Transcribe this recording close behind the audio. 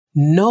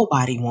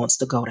Nobody wants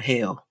to go to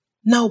hell.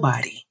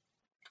 Nobody.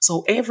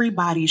 So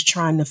everybody's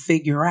trying to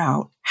figure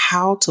out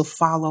how to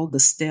follow the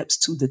steps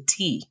to the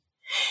T.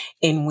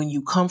 And when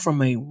you come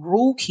from a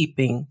rule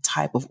keeping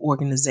type of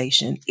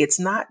organization,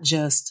 it's not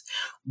just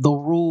the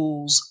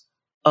rules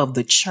of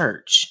the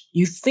church.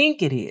 You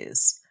think it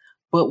is,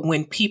 but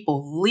when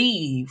people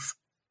leave,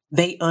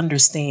 they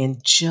understand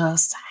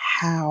just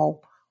how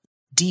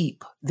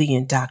deep the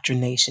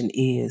indoctrination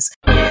is.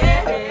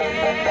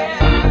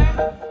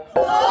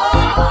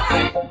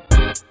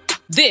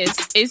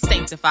 This is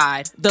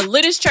Sanctified, the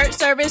littest church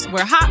service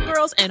where hot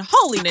girls and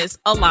holiness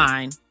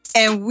align.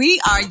 And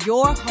we are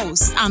your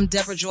hosts. I'm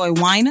Deborah Joy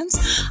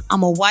Winans.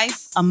 I'm a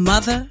wife, a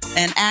mother,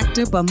 an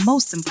actor, but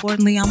most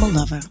importantly, I'm a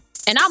lover.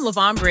 And I'm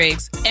LaVon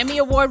Briggs, Emmy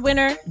Award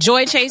winner,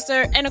 joy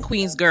chaser, and a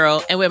Queens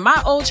girl. And when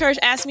my old church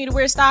asked me to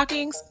wear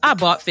stockings, I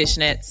bought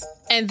fishnets.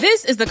 And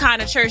this is the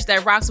kind of church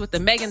that rocks with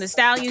the Megan Thee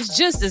Stallions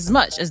just as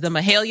much as the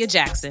Mahalia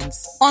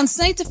Jacksons. On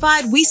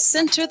Sanctified, we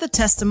center the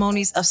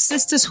testimonies of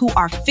sisters who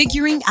are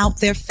figuring out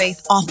their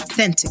faith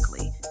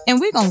authentically. And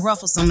we're going to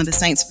ruffle some of the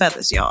saints'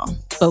 feathers, y'all.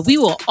 But we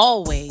will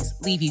always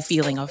leave you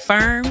feeling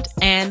affirmed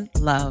and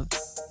loved.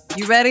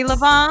 You ready,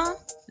 LaVon?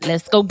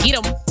 Let's go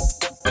get them.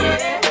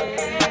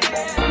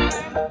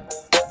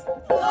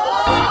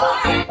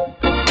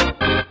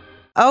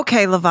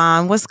 Okay,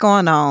 LaVon, what's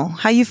going on?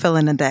 How you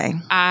feeling today?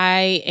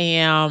 I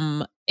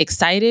am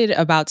excited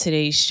about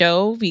today's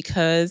show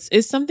because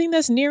it's something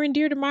that's near and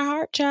dear to my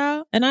heart,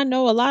 child. And I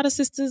know a lot of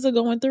sisters are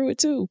going through it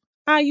too.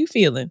 How are you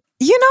feeling?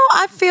 You know,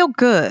 I feel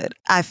good.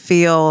 I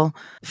feel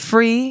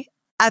free.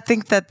 I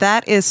think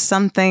that is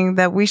something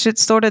that we should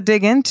sort of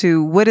dig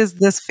into. What is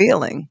this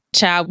feeling?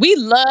 Child, we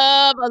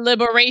love a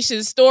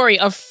liberation story,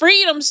 a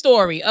freedom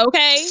story,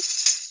 okay?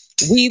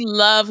 We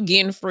love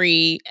getting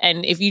free.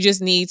 And if you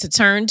just need to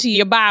turn to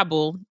your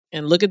Bible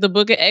and look at the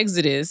book of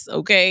Exodus,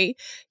 okay,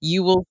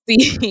 you will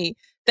see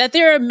that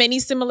there are many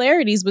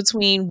similarities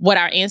between what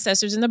our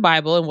ancestors in the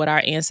Bible and what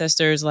our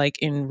ancestors like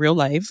in real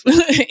life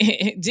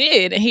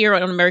did here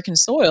on American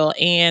soil.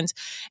 And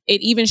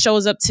it even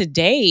shows up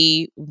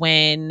today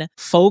when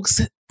folks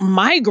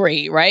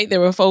migrate, right?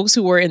 There were folks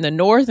who were in the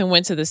north and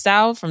went to the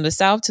south, from the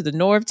south to the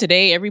north.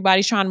 Today,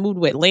 everybody's trying to move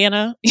to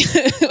Atlanta.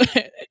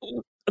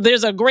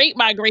 There's a great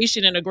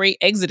migration and a great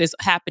exodus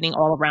happening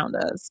all around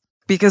us.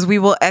 Because we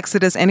will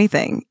exodus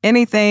anything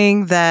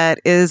that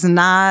is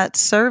not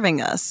serving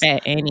us.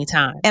 At any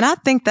time. And I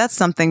think that's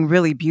something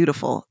really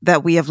beautiful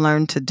that we have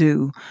learned to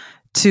do,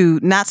 to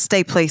not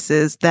stay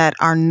places that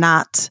are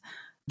not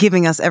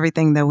giving us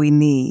everything that we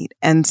need.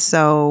 And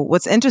so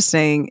what's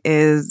interesting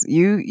is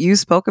you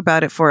spoke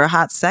about it for a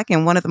hot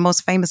second. One of the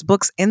most famous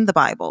books in the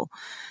Bible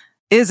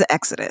is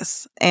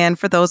Exodus. And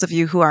for those of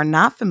you who are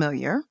not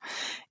familiar,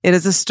 it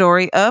is a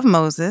story of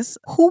Moses,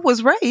 who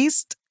was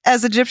raised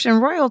as Egyptian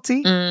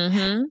royalty.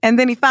 Mm-hmm. And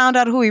then he found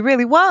out who he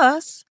really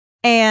was.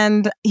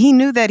 And he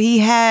knew that he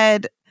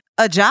had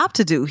a job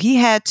to do. He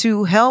had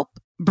to help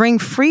bring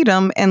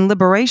freedom and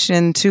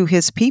liberation to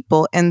his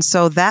people. And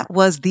so that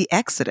was the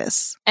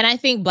Exodus. And I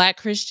think Black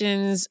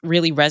Christians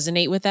really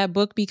resonate with that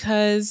book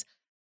because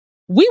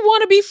we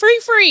want to be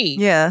free.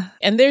 Yeah.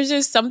 And there's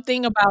just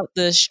something about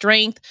the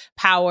strength,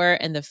 power,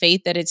 and the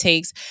faith that it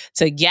takes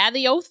to gather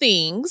your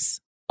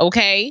things.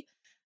 Okay.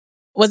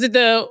 Was it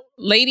the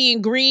lady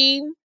in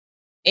green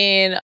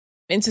in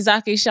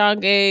Ntozake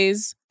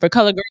Shange's For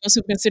Colored Girls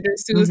Who Considered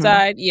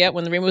Suicide? Mm-hmm. Yeah,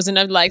 when the ring was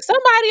enough, like,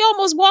 somebody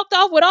almost walked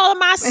off with all of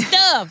my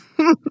stuff.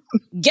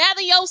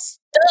 Gather your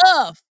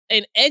stuff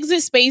and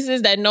exit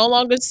spaces that no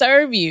longer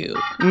serve you.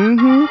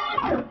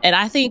 Mm-hmm. And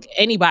I think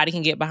anybody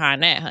can get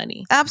behind that,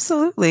 honey.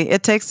 Absolutely.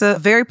 It takes a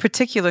very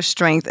particular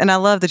strength. And I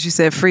love that you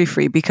said free,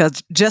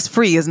 because just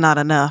free is not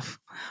enough.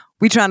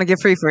 We trying to get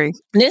free.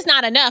 And it's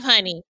not enough,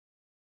 honey.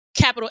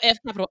 Capital F,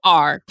 capital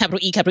R, capital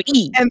E, capital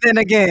E. And then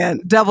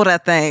again, double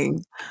that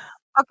thing.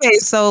 Okay,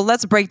 so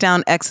let's break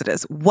down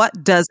Exodus.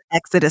 What does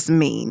Exodus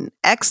mean?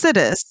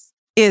 Exodus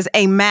is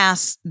a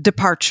mass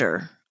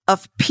departure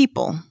of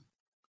people,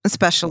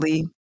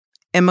 especially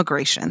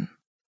immigration.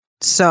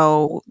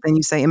 So then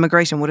you say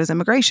immigration. What is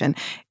immigration?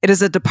 It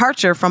is a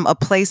departure from a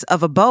place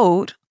of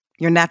abode,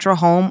 your natural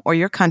home or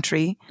your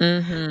country,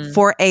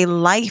 for a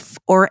life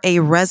or a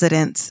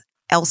residence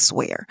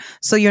elsewhere.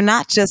 So you're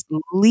not just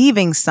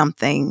leaving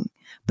something,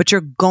 but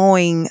you're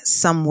going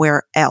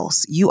somewhere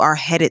else. You are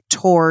headed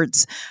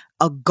towards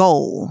a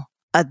goal,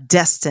 a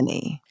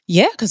destiny.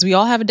 Yeah, because we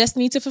all have a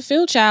destiny to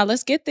fulfill, child.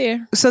 Let's get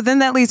there. So then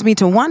that leads me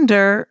to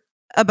wonder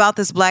about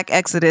this Black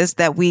Exodus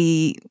that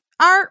we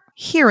are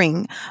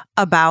hearing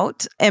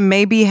about and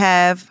maybe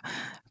have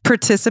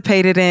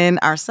participated in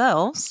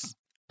ourselves,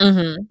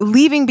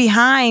 leaving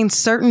behind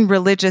certain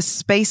religious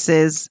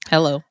spaces.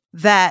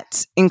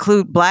 That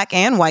include Black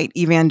and white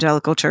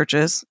evangelical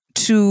churches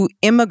to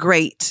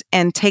immigrate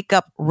and take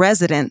up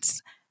residence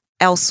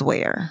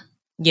elsewhere.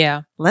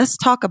 Yeah. Let's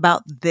talk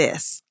about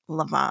this,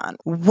 LaVon.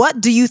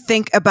 What do you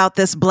think about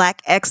this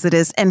Black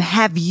Exodus, and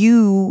have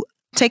you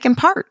taken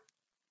part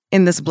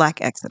in this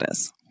Black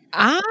Exodus?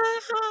 Ah,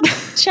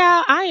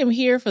 child, I am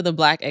here for the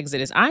Black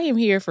exodus. I am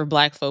here for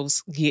Black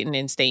folks getting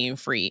and staying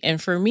free.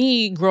 And for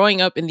me,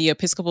 growing up in the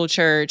Episcopal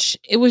Church,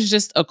 it was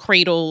just a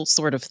cradle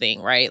sort of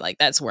thing, right? Like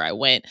that's where I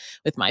went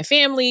with my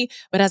family.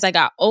 But as I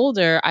got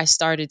older, I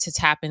started to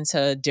tap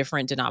into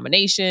different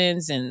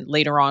denominations and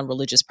later on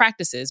religious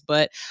practices.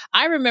 But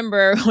I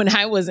remember when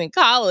I was in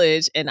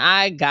college and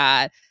I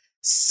got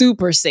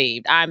super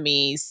saved. I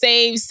mean,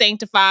 saved,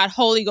 sanctified,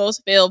 Holy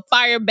Ghost filled,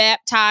 fire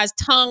baptized,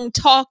 tongue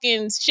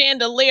talking,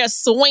 chandelier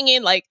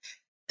swinging. Like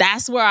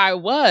that's where I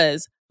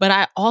was. But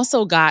I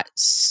also got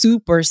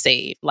super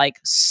saved, like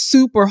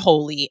super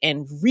holy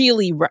and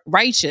really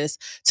righteous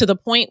to the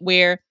point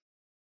where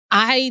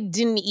I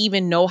didn't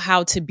even know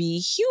how to be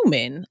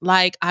human.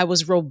 Like I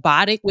was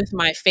robotic with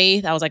my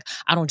faith. I was like,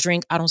 I don't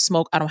drink, I don't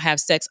smoke, I don't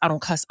have sex, I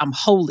don't cuss, I'm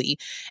holy.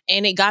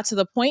 And it got to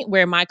the point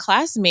where my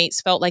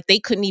classmates felt like they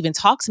couldn't even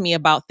talk to me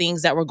about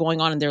things that were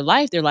going on in their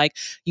life. They're like,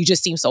 you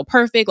just seem so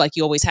perfect. Like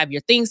you always have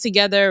your things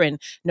together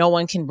and no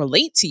one can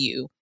relate to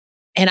you.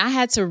 And I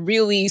had to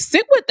really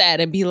sit with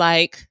that and be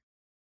like,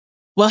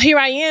 well, here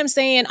I am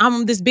saying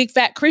I'm this big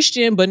fat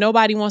Christian, but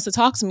nobody wants to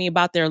talk to me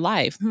about their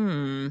life.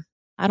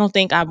 I don't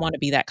think I want to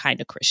be that kind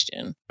of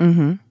Christian.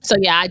 Mm-hmm. So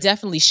yeah, I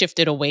definitely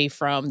shifted away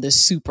from the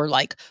super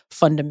like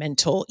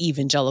fundamental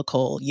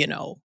evangelical,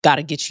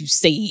 gotta get you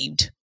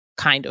saved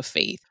kind of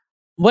faith.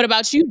 What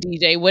about you,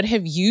 DJ? What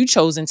have you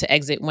chosen to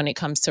exit when it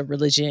comes to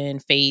religion,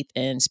 faith,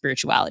 and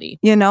spirituality?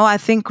 I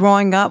think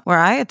growing up where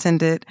I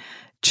attended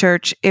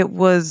church, it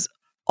was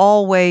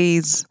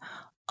always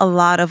a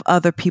lot of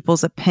other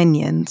people's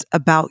opinions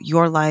about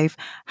your life,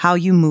 how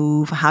you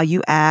move, how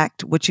you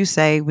act, what you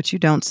say, what you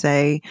don't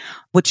say,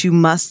 what you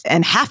must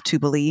and have to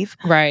believe.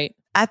 Right.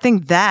 I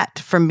think that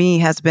for me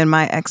has been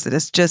my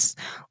exodus, just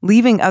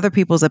leaving other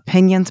people's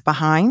opinions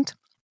behind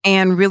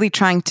and really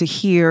trying to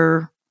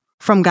hear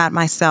from God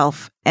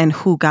myself and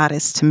who God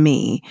is to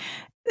me.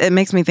 It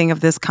makes me think of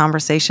this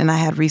conversation I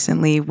had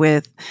recently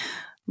with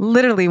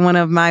literally one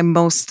of my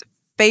most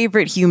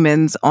favorite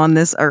humans on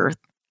this earth.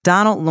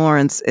 Donald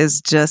Lawrence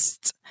is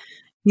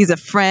he's a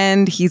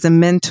friend, he's a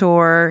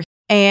mentor,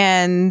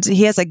 and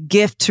he has a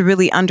gift to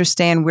really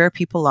understand where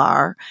people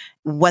are,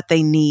 what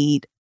they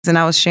need. And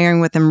I was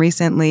sharing with him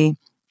recently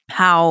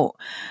how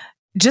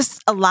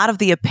just a lot of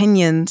the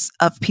opinions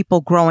of people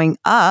growing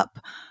up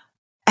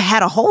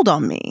had a hold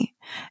on me.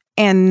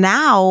 And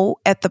now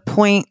at the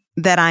point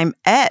that I'm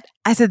at,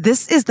 I said,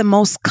 this is the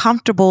most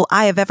comfortable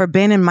I have ever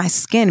been in my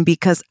skin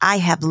because I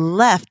have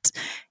left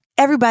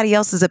everybody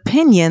else's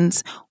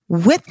opinions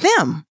with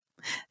them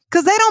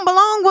because they don't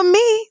belong with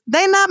me.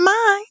 They're not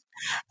mine.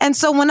 And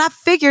so when I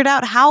figured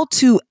out how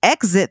to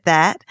exit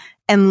that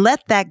and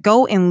let that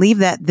go and leave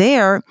that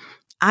there,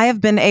 I have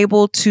been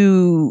able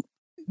to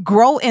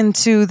grow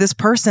into this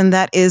person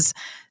that is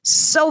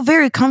so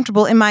very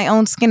comfortable in my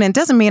own skin. And it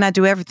doesn't mean I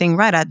do everything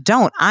right. I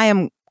don't. I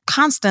am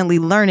constantly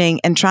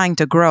learning and trying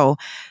to grow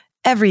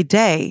every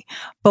day.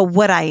 But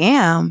what I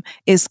am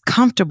is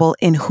comfortable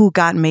in who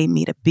God made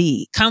me to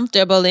be.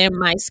 Comfortable in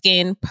my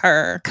skin,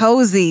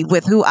 cozy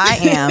with who I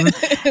am.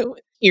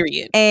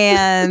 Period.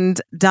 And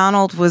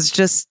Donald was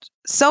just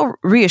so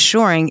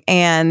reassuring.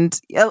 And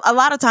a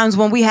lot of times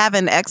when we have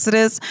an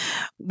exodus,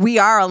 we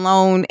are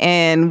alone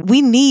and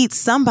we need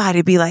somebody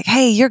to be like,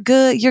 hey, you're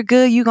good, you're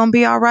going to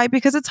be all right,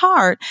 because it's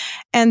hard.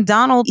 And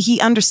Donald, he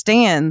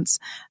understands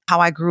how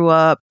I grew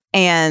up.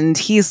 And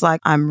he's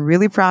like, I'm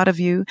really proud of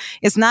you.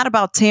 It's not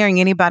about tearing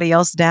anybody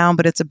else down,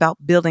 but it's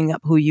about building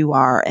up who you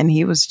are. And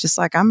he was just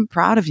like, I'm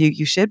proud of you.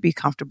 You should be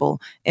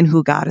comfortable in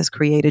who God has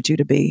created you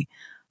to be.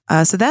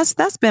 So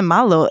that's been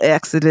my little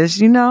exodus,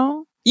 You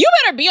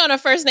better be on a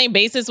first name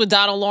basis with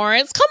Donald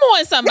Lawrence. Come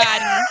on,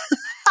 somebody.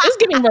 It's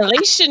giving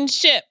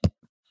relationship.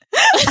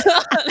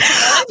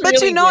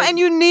 But really and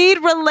you need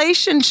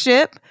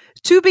relationship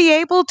to be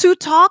able to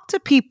talk to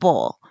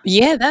people.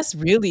 Yeah, that's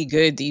really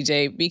good,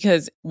 DJ,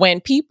 because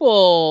when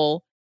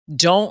people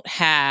don't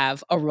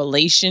have a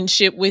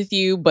relationship with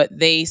you, but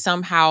they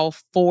somehow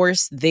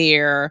force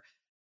their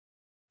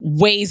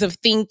ways of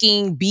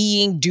thinking,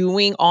 being,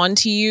 doing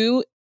onto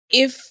you,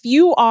 if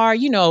you are,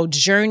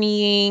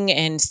 journeying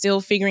and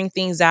still figuring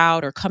things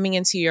out or coming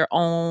into your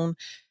own,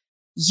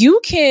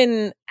 you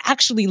can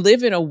actually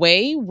live in a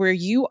way where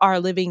you are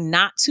living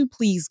not to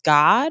please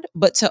God,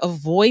 but to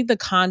avoid the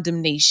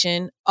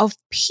condemnation of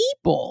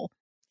people.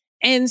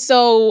 And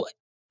so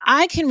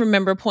I can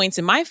remember points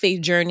in my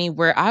faith journey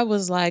where I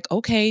was like,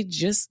 okay,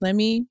 just let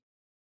me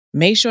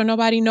make sure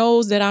nobody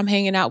knows that I'm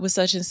hanging out with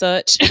such and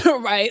such,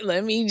 right?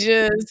 Let me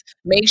just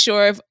make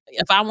sure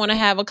if I want to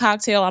have a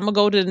cocktail, I'm going to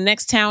go to the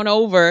next town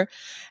over. And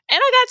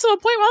I got to a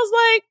point where I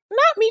was like,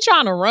 not me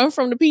trying to run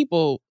from the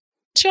people.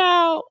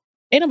 Child,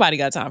 ain't nobody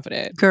got time for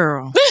that.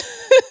 Girl.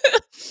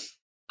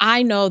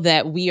 I know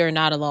that we are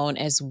not alone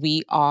as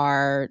we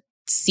are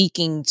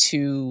seeking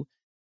to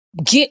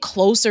get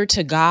closer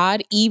to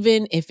God,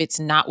 even if it's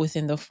not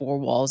within the four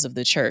walls of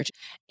the church.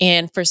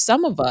 And for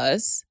some of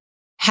us,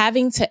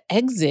 having to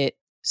exit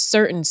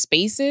certain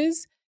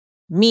spaces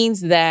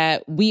means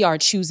that we are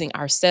choosing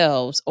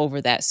ourselves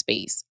over that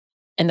space.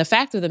 And the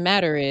fact of the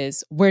matter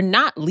is, we're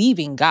not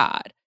leaving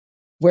God.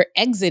 We're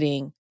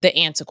exiting the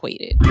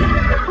antiquated.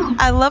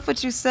 I love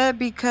what you said,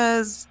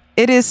 because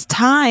it is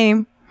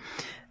time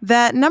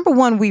that, number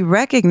one, we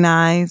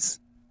recognize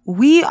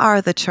we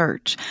are the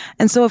church.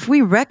 And so if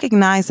we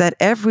recognize that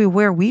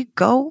everywhere we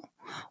go,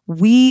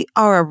 we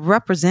are a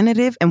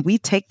representative and we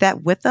take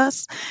that with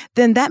us,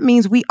 then that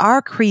means we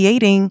are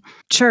creating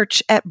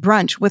church at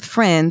brunch with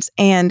friends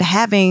and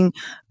having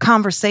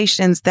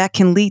conversations that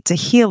can lead to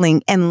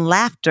healing and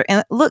laughter.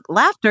 And look,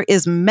 laughter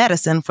is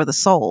medicine for the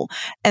soul.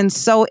 And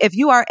so if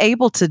you are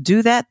able to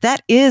do that,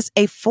 that is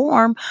a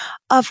form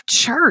of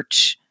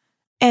church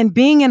and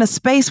being in a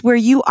space where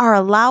you are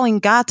allowing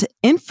God to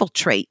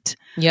infiltrate.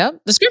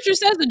 Yep. The scripture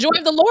says the joy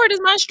of the Lord is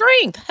my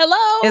strength.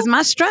 Hello. Is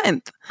my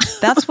strength.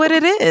 That's what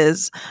it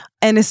is.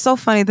 And it's so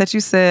funny that you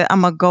said,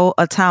 I'm going to go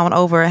a town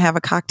over and have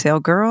a cocktail.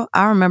 Girl,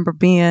 I remember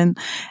being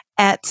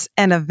at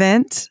an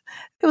event.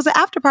 It was an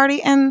after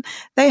party and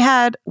they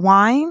had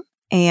wine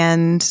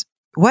and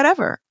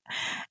whatever.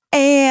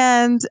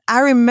 And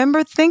I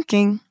remember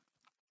thinking,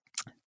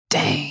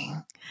 dang.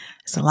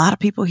 There's a lot of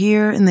people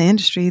here in the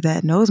industry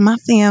that knows my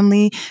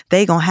family.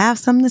 They gonna have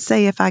something to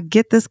say if I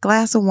get this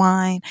glass of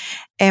wine.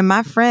 And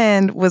my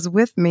friend was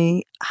with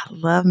me. I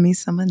love me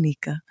some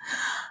Anika.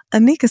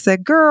 Anika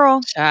said,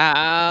 girl,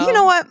 Ciao. you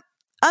know what?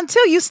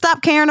 Until you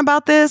stop caring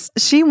about this,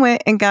 she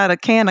went and got a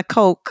can of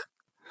Coke,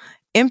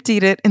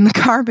 emptied it in the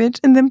garbage,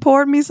 and then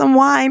poured me some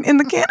wine in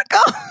the can of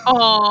Coke.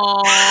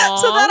 Aww.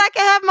 So that I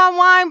can have my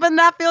wine but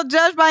not feel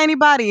judged by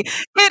anybody.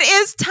 It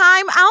is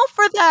time out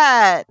for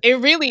that. It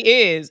really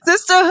is.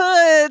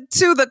 Sisterhood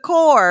to the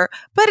core.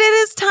 But it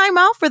is time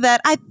out for that.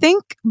 I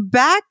think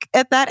back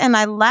at that and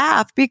I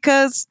laugh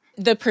because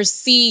the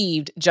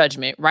perceived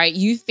judgment, right?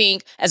 You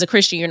think as a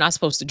Christian, you're not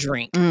supposed to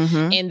drink.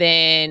 Mhm. And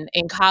then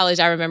in college,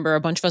 I remember a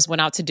bunch of us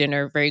went out to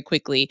dinner very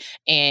quickly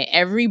and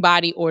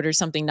everybody ordered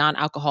something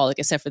non-alcoholic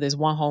except for this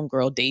one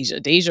homegirl, Deja.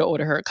 Deja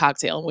ordered her a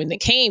cocktail. And when it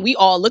came, we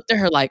all looked at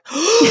her like, you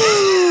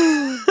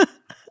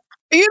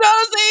know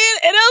what I'm saying?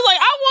 And I was like,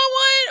 I want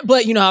one,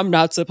 but I'm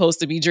not supposed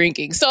to be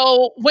drinking.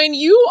 So when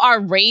you are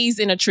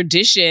raised in a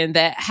tradition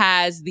that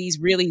has these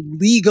really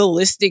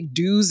legalistic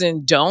do's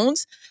and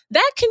don'ts,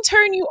 that can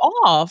turn you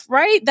off,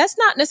 right? That's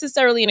not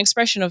necessarily an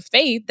expression of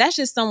faith. That's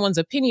just someone's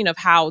opinion of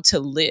how to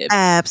live.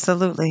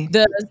 Absolutely.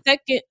 The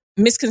second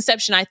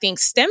misconception, I think,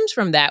 stems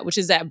from that, which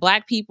is that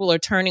Black people are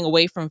turning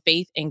away from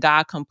faith in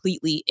God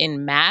completely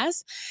en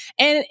masse.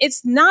 And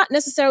it's not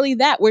necessarily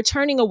that. We're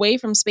turning away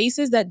from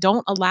spaces that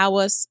don't allow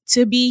us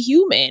to be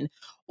human,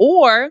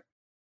 or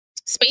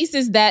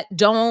spaces that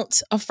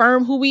don't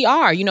affirm who we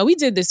are. We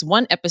did this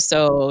one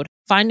episode,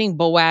 Finding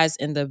Boaz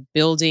in the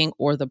Building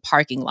or the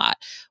Parking Lot,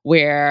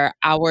 where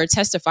our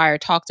testifier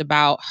talked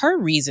about her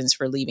reasons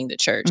for leaving the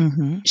church.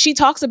 Mm-hmm. She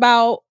talks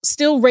about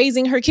still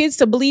raising her kids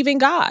to believe in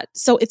God.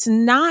 So it's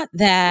not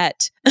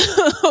that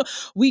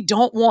we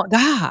don't want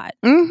God.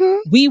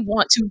 Mm-hmm. We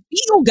want to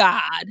feel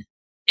God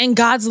and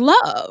God's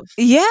love.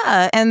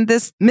 Yeah. And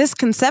this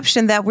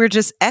misconception that we're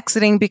just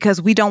exiting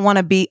because we don't want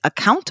to be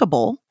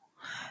accountable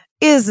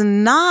is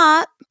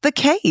not the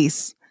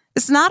case.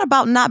 It's not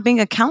about not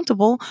being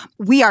accountable.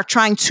 We are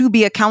trying to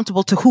be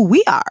accountable to who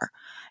we are.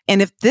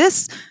 And if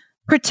this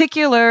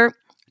particular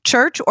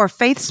church or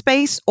faith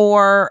space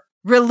or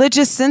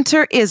religious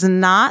center is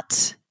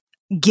not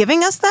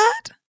giving us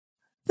that,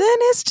 then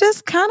it's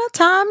just kind of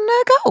time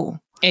to go.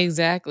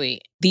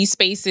 Exactly. These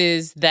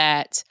spaces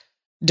that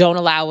don't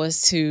allow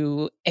us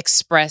to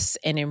express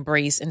and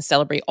embrace and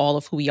celebrate all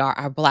of who we are,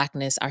 our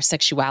Blackness, our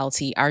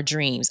sexuality, our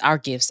dreams, our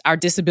gifts, our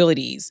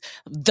disabilities.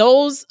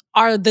 Those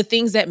are the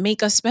things that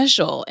make us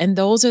special. And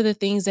those are the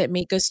things that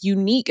make us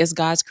unique as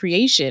God's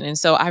creation. And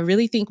so I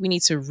really think we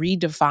need to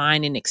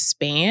redefine and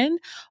expand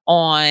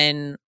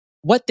on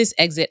what this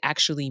exit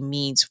actually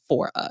means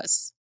for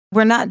us.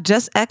 We're not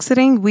just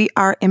exiting, we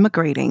are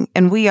immigrating,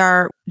 and we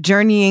are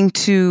journeying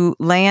to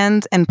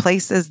lands and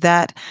places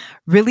that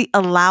really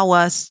allow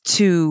us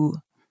to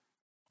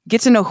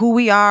get to know who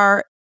we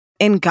are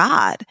in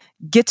God,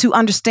 get to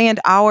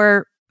understand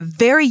our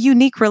very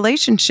unique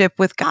relationship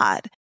with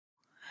God.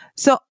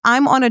 So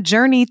I'm on a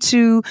journey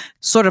to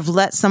sort of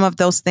let some of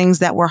those things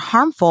that were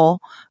harmful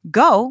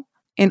go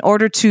in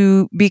order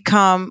to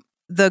become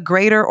the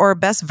greater or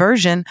best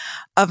version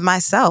of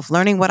myself,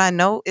 learning what I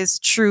know is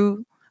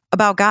true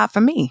about God for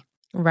me.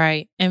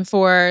 Right. And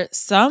for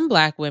some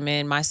Black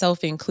women,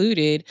 myself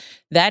included,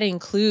 that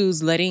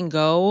includes letting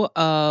go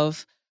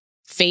of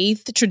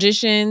faith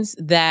traditions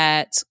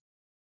that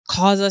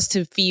cause us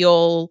to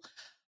feel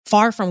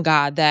far from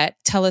God, that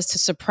tell us to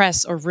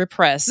suppress or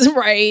repress,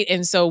 right?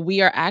 And so we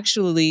are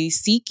actually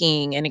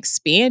seeking and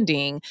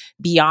expanding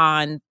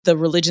beyond the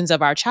religions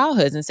of our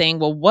childhoods and saying,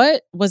 well,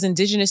 what was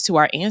indigenous to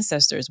our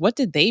ancestors? What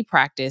did they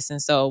practice?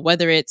 And so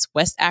whether it's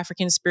West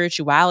African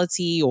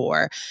spirituality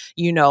or,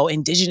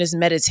 indigenous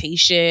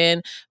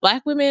meditation,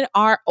 Black women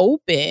are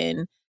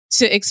open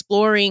to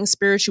exploring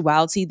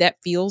spirituality that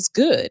feels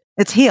good.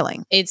 It's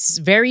healing. It's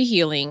very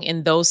healing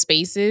in those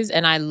spaces.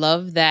 And I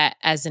love that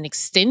as an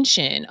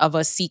extension of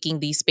us seeking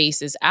these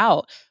spaces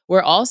out,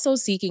 we're also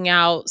seeking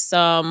out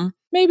some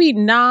maybe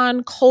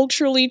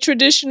non-culturally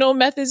traditional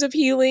methods of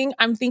healing.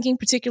 I'm thinking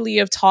particularly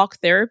of talk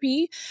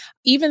therapy.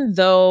 Even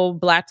though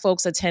Black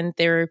folks attend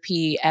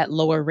therapy at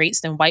lower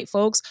rates than white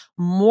folks,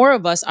 more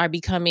of us are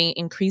becoming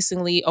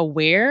increasingly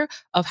aware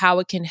of how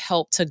it can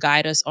help to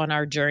guide us on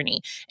our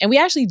journey. And we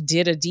actually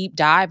did a deep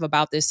dive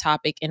about this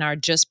topic in our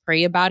Just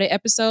Pray About It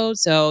episode,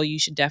 so you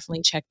should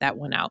definitely check that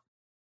one out.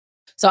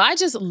 So I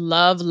just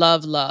love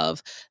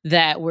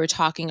that we're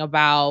talking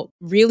about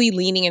really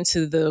leaning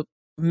into the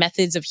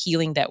methods of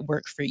healing that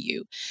work for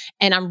you.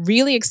 And I'm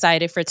really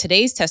excited for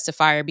today's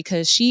testifier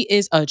because she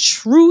is a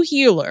true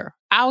healer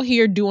out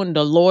here doing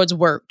the Lord's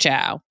work,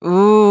 child.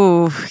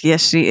 Ooh,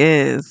 yes, she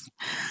is.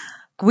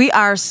 We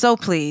are so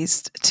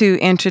pleased to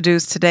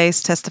introduce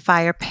today's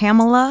testifier,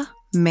 Pamela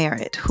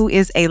Merritt, who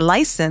is a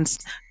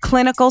licensed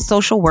clinical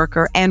social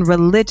worker and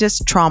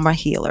religious trauma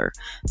healer.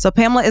 So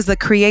Pamela is the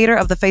creator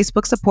of the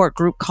Facebook support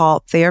group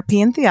called Therapy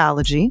and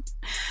Theology.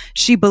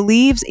 She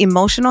believes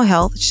emotional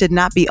health should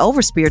not be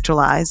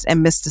over-spiritualized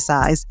and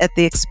mysticized at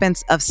the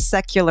expense of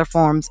secular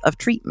forms of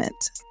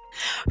treatment.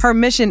 Her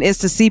mission is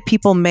to see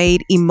people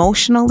made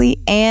emotionally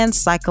and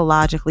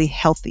psychologically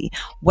healthy,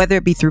 whether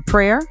it be through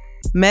prayer,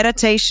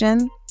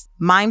 meditation,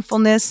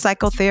 mindfulness,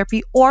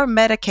 psychotherapy, or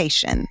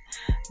medication.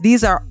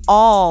 These are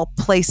all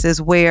places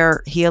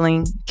where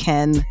healing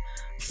can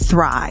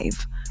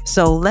thrive.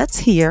 So let's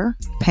hear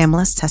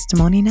Pamela's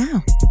testimony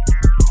now.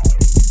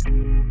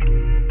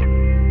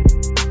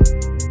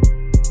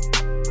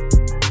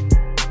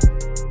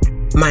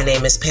 My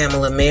name is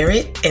Pamela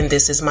Merritt, and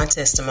this is my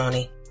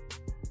testimony.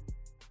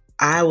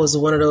 I was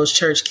one of those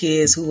church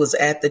kids who was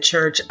at the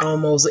church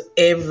almost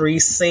every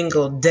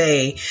single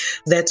day.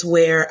 That's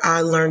where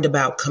I learned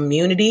about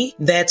community.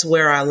 That's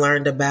where I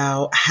learned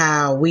about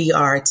how we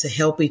are to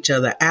help each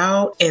other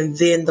out. And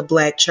then the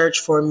Black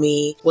church for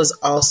me was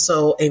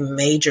also a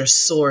major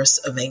source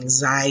of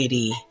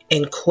anxiety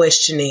and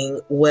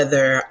questioning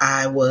whether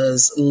I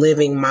was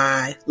living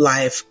my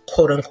life,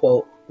 quote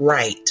unquote,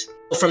 right.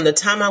 From the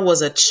time I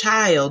was a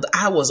child,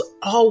 I was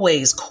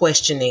always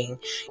questioning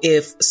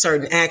if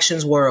certain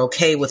actions were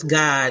okay with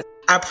God.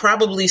 I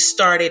probably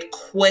started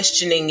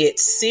questioning it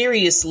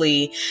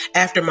seriously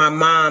after my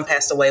mom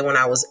passed away when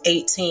I was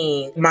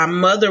 18. My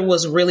mother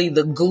was really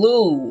the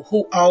glue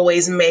who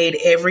always made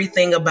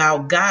everything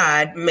about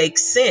God make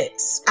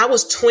sense. I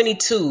was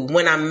 22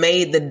 when I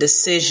made the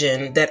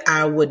decision that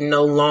I would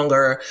no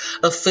longer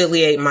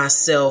affiliate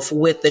myself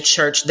with the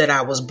church that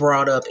I was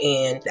brought up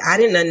in. I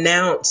didn't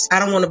announce, I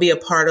don't want to be a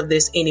part of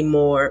this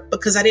anymore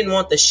because I didn't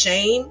want the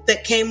shame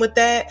that came with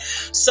that.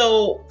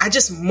 So I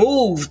just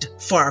moved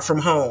far from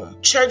home.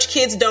 Church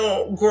kids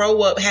don't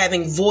grow up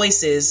having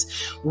voices.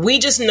 We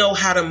just know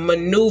how to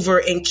maneuver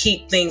and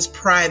keep things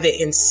private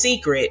and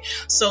secret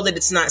so that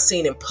it's not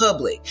seen in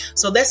public.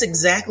 So that's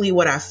exactly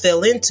what I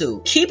fell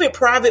into. Keep it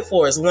private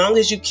for as long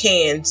as you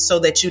can so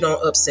that you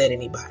don't upset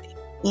anybody.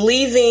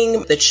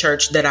 Leaving the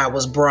church that I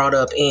was brought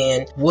up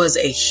in was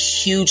a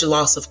huge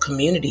loss of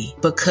community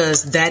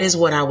because that is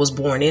what I was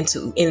born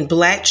into. In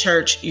Black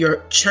church,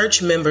 your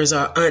church members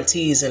are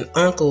aunties and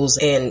uncles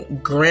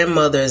and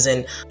grandmothers,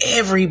 and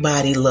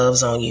everybody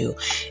loves on you.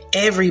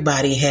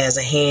 Everybody has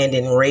a hand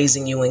in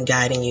raising you and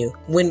guiding you.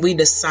 When we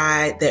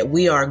decide that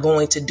we are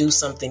going to do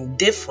something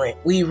different,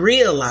 we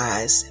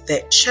realize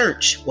that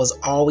church was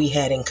all we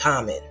had in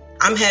common.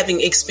 I'm having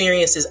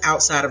experiences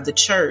outside of the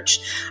church.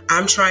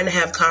 I'm trying to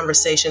have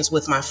conversations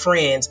with my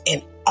friends,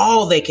 and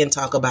all they can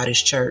talk about is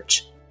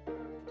church.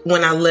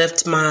 When I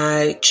left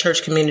my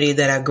church community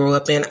that I grew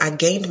up in, I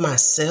gained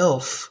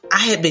myself. I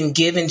had been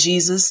given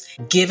Jesus,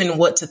 given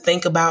what to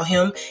think about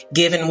him,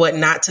 given what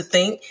not to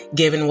think,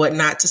 given what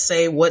not to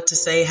say, what to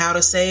say, how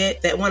to say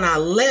it. That when I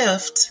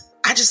left,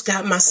 I just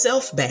got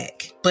myself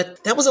back.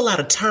 But that was a lot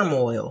of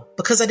turmoil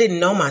because I didn't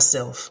know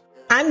myself.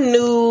 I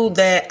knew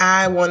that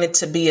I wanted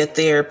to be a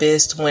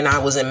therapist when I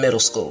was in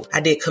middle school.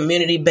 I did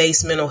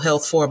community-based mental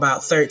health for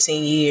about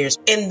 13 years.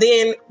 And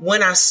then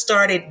when I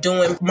started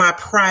doing my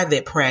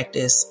private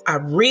practice, I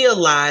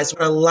realized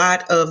a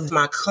lot of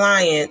my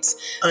clients'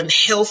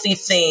 unhealthy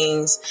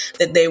things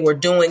that they were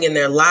doing in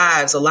their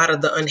lives, a lot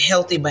of the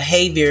unhealthy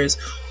behaviors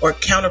or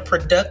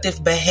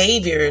counterproductive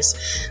behaviors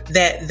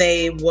that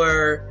they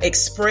were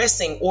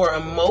expressing or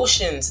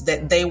emotions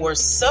that they were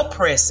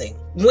suppressing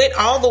went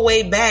all the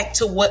way back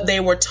to what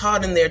they were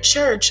taught in their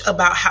church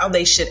about how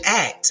they should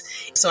act.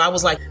 So I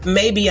was like,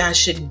 maybe I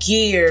should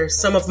gear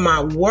some of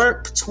my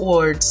work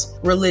towards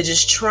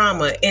religious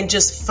trauma and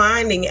just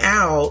finding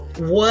out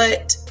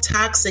what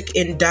toxic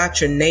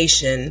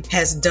indoctrination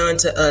has done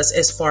to us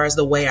as far as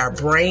the way our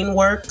brain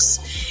works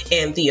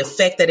and the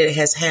effect that it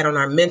has had on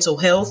our mental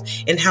health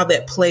and how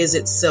that plays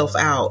itself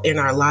out in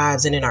our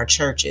lives and in our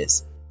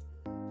churches.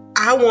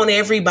 I want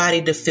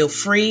everybody to feel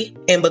free.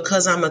 And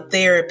because I'm a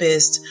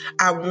therapist,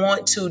 I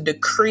want to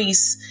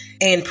decrease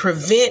and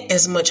prevent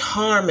as much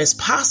harm as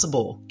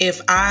possible. If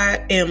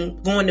I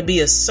am going to be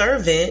a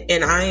servant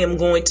and I am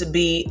going to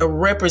be a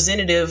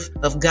representative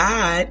of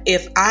God,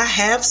 if I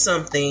have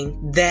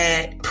something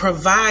that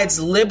provides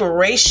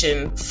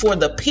liberation for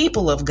the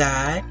people of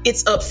God,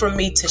 it's up for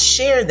me to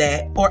share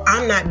that, or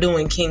I'm not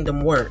doing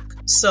kingdom work.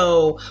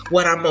 So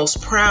what I'm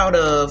most proud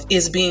of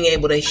is being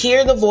able to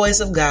hear the voice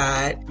of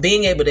God,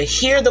 being able to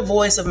hear the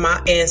voice of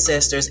my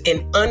ancestors,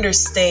 and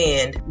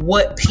understand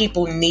what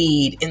people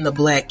need in the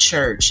Black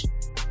church.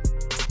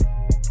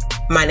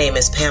 My name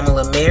is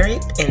Pamela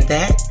Merritt, and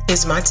that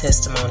is my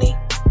testimony.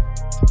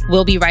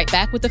 We'll be right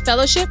back with the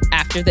fellowship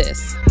after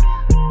this.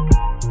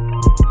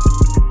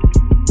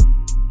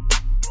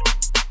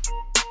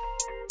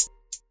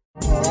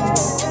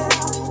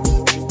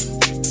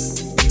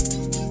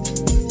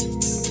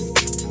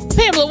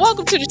 Pamela,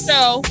 welcome to the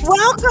show.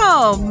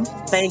 Welcome.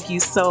 Thank you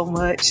so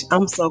much.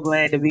 I'm so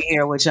glad to be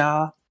here with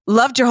y'all.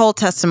 Loved your whole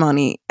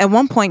testimony. At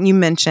one point, you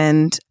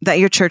mentioned that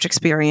your church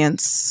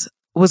experience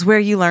was where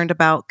you learned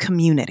about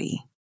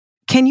community.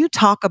 Can you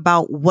talk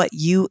about what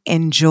you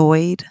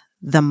enjoyed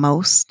the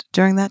most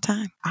during that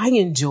time? I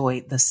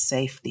enjoyed the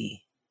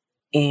safety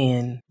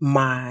in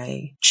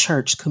my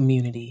church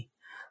community.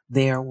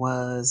 There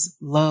was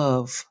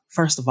love,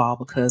 first of all,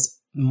 because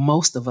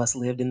most of us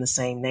lived in the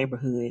same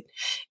neighborhood,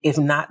 if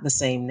not the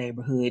same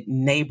neighborhood,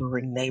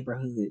 neighboring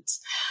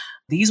neighborhoods.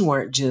 These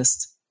weren't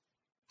just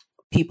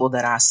people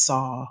that I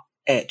saw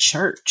at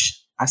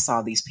church. I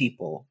saw these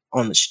people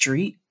on the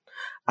street.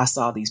 I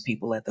saw these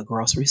people at the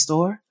grocery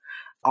store.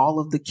 All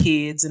of the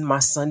kids in my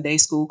Sunday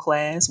school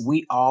class,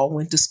 we all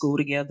went to school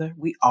together.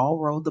 We all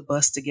rode the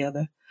bus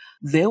together.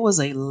 There was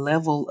a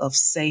level of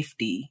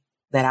safety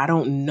that I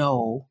don't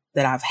know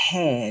that I've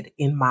had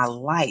in my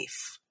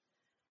life.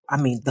 I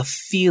mean, the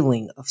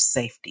feeling of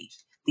safety,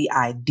 the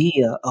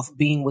idea of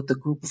being with a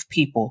group of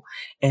people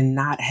and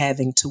not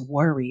having to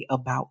worry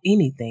about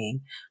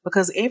anything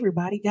because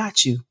everybody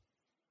got you.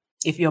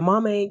 If your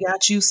mama ain't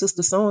got you,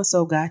 sister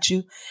so-and-so got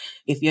you.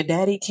 If your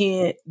daddy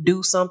can't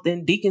do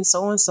something, deacon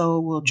so-and-so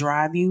will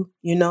drive you,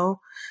 you know?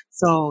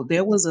 So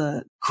there was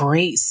a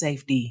great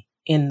safety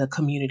in the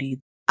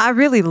community. I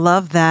really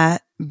love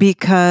that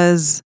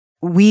because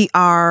we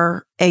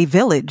are a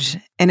village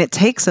and it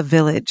takes a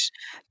village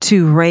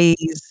to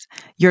raise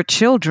your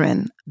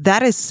children.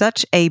 That is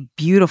such a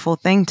beautiful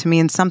thing to me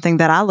and something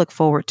that I look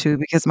forward to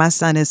because my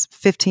son is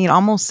 15,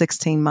 almost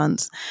 16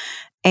 months.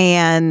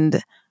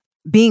 And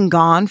being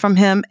gone from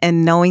him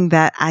and knowing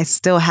that I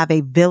still have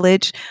a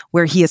village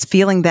where he is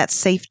feeling that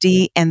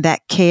safety and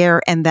that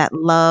care and that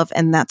love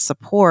and that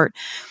support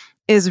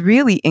is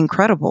really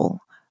incredible.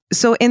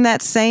 So in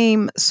that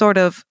same sort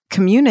of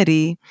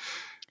community,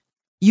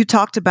 you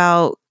talked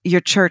about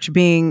your church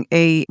being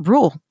a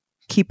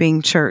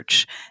rule-keeping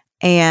church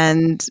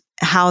and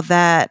how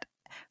that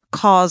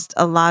caused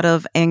a lot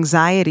of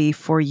anxiety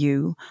for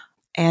you.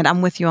 And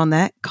I'm with you on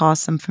that,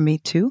 caused some for me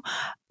too.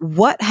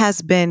 What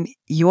has been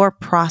your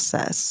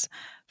process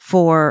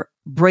for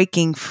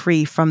breaking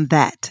free from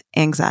that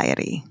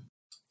anxiety?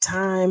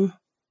 Time,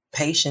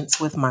 patience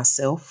with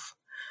myself,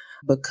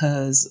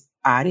 because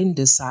I didn't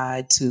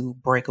decide to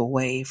break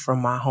away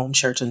from my home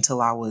church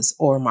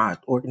or my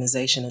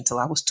organization until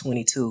I was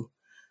 22.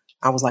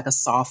 I was like a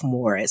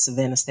sophomore at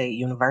Savannah State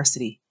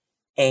University.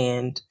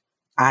 And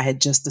I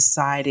had just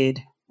decided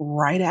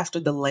right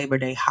after the Labor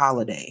Day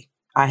holiday,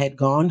 I had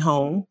gone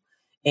home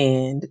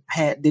and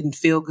didn't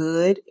feel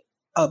good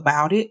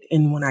about it.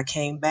 And when I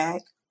came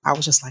back, I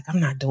was just like, I'm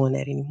not doing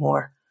that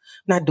anymore.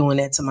 I'm not doing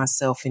that to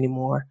myself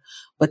anymore.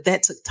 But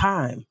that took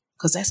time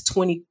because that's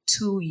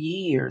 22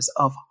 years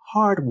of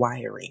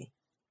hardwiring.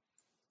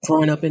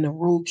 Growing up in a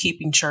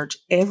rule-keeping church,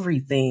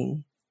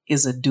 everything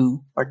is a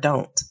do or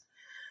don't.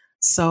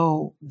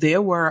 So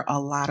there were a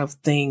lot of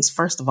things,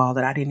 first of all,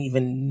 that I didn't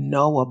even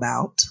know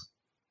about.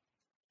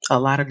 A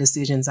lot of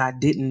decisions I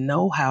didn't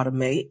know how to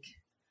make.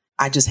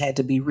 I just had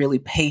to be really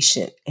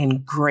patient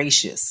and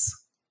gracious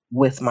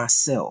with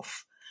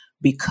myself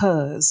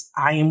because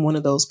I am one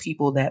of those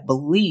people that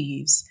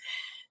believes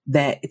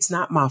that it's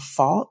not my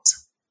fault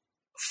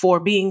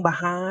for being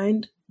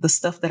behind the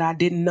stuff that I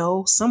didn't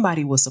know.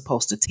 Somebody was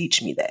supposed to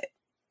teach me that.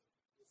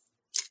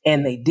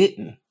 And they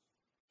didn't.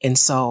 And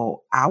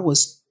so I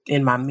was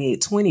in my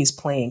mid-20s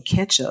playing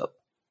catch up,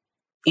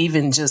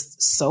 even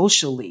just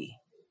socially.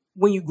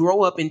 When you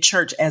grow up in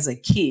church as a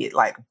kid,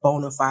 like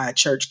bona fide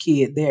church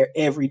kid, there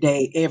every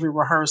day, every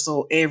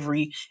rehearsal,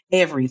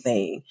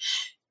 everything,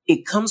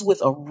 it comes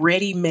with a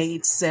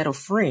ready-made set of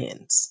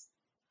friends.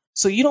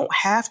 So you don't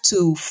have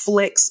to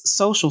flex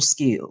social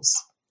skills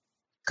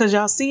because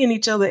y'all seeing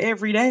each other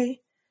every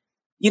day.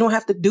 You don't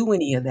have to do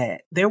any of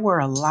that. There were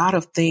a lot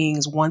of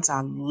things once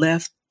I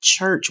left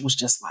church was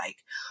just like,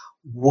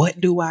 what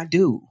do I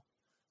do?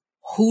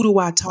 Who do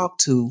I talk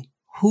to?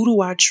 Who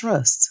do I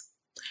trust?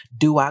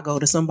 Do I go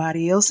to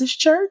somebody else's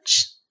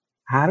church?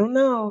 I don't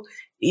know.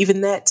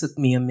 Even that took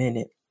me a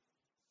minute.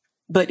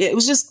 But it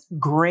was just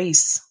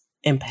grace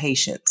and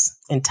patience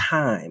and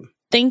time.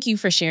 Thank you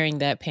for sharing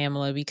that,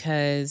 Pamela,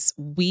 because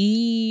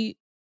we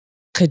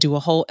could do a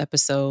whole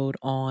episode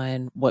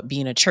on what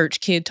being a church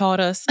kid taught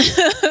us.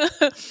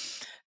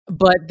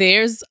 But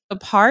there's a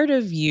part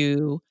of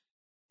you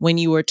when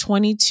you were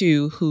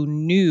 22 who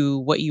knew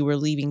what you were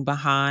leaving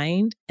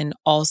behind and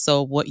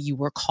also what you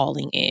were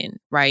calling in,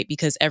 right?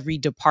 Because every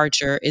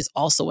departure is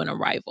also an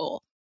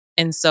arrival.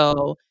 And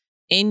so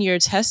in your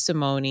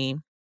testimony,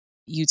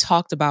 you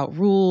talked about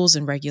rules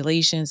and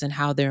regulations and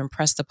how they're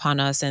impressed upon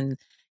us, and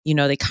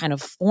they kind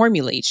of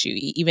formulate you.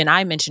 Even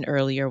I mentioned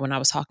earlier when I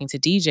was talking to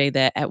DJ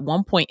that at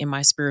one point in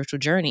my spiritual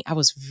journey, I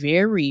was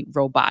very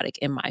robotic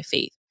in my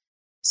faith.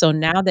 So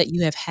now that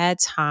you have had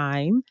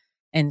time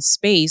and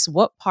space,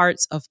 what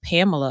parts of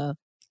Pamela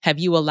have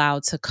you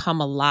allowed to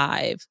come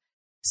alive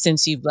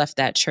since you've left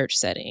that church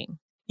setting?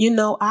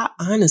 I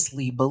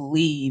honestly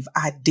believe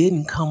I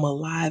didn't come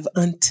alive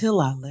until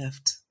I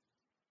left.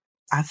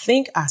 I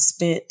think I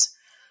spent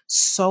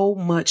so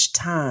much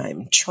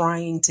time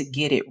trying to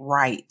get it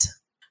right,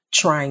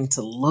 trying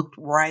to look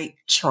right,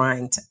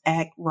 trying to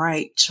act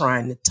right,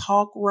 trying to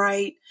talk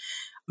right.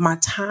 My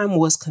time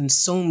was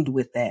consumed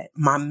with that.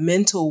 My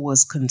mental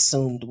was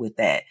consumed with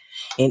that.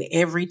 And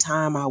every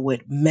time I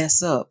would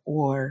mess up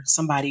or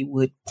somebody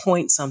would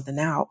point something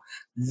out,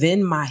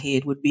 then my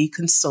head would be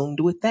consumed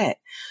with that.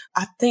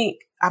 I think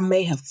I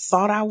may have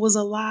thought I was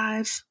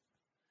alive,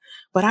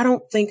 but I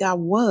don't think I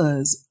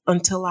was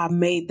until I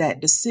made that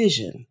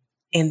decision.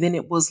 And then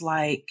it was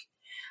like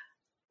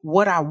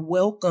what I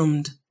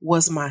welcomed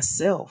was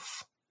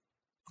myself.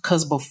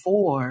 Because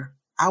before,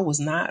 I was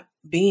not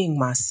being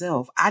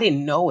myself. I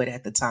didn't know it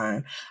at the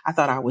time. I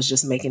thought I was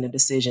just making a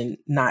decision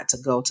not to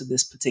go to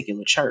this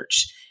particular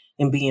church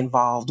and be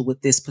involved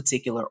with this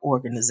particular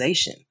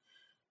organization.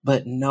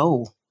 But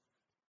no,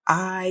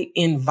 I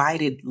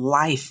invited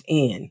life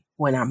in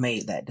when I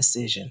made that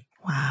decision.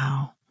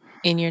 Wow.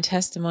 In your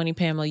testimony,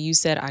 Pamela, you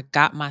said, I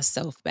got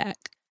myself back.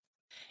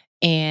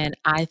 And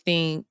I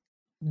think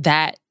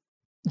that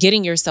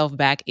getting yourself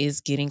back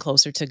is getting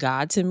closer to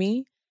God to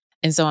me.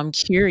 And so I'm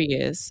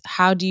curious,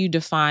 how do you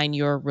define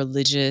your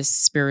religious,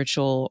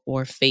 spiritual,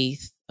 or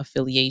faith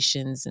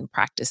affiliations and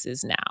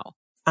practices now?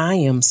 I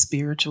am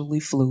spiritually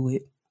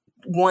fluid.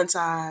 Once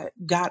I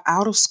got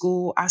out of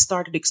school, I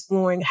started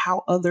exploring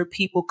how other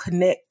people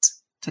connect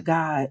to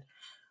God.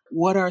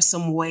 What are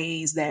some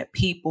ways that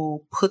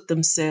people put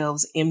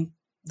themselves in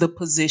the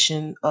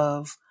position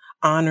of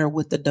honor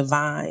with the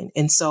divine?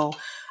 And so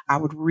I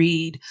would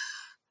read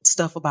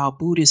stuff about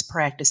Buddhist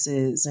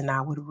practices, and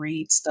I would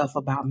read stuff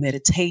about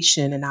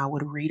meditation, and I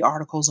would read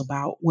articles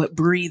about what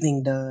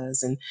breathing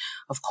does. And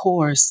of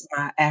course,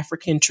 my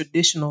African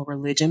traditional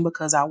religion,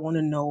 because I want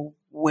to know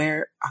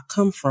where I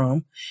come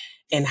from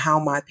and how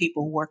my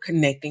people were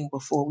connecting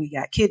before we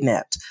got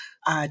kidnapped.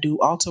 I do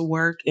altar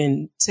work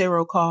and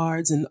tarot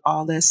cards and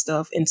all that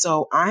stuff. And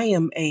so I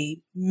am a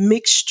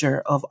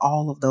mixture of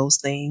all of those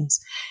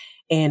things,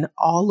 and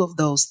all of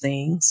those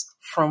things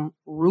from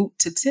root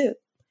to tip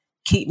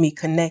keep me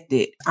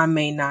connected. I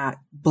may not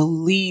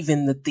believe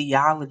in the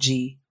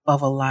theology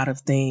of a lot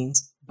of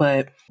things,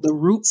 but the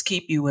roots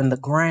keep you in the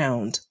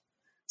ground.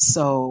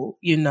 So,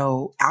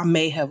 I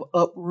may have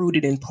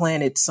uprooted and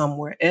planted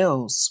somewhere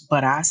else,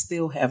 but I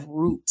still have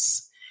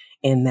roots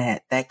in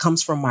that. That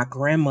comes from my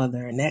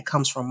grandmother, and that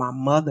comes from my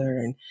mother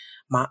and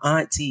my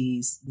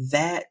aunties.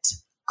 That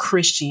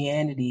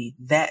Christianity,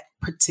 that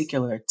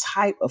particular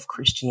type of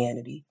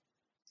Christianity,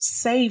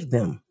 saved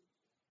them.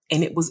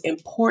 And it was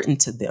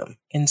important to them.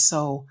 And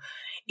so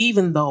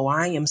even though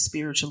I am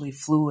spiritually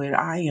fluid,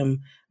 I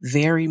am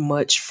very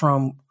much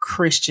from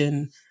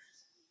Christian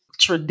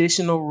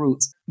traditional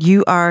roots.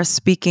 You are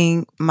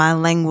speaking my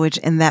language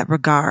in that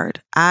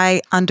regard.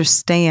 I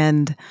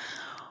understand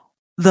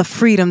the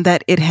freedom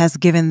that it has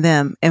given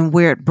them and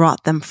where it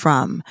brought them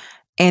from.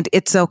 And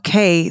it's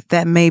okay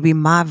that maybe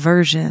my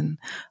version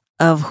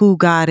of who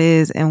God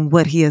is and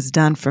what he has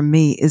done for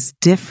me is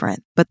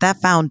different, but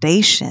that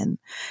foundation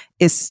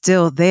is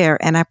still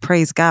there. And I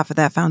praise God for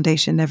that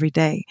foundation every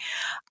day.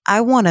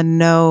 I want to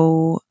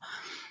know,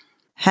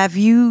 have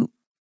you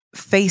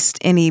faced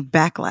any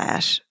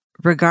backlash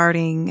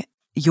regarding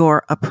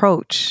your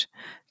approach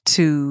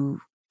to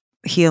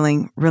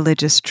healing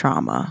religious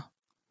trauma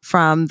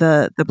from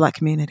the Black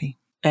community?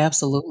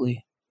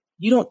 Absolutely.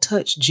 You don't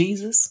touch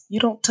Jesus. You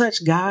don't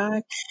touch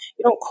God.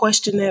 You don't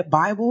question that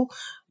Bible.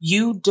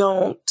 You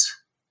don't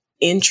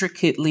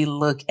intricately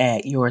look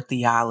at your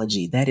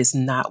theology. That is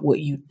not what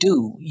you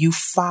do. You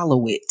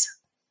follow it.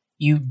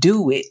 You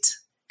do it.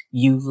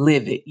 You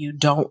live it. You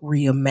don't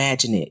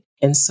reimagine it.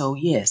 And so,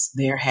 yes,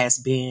 there has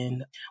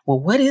been, well,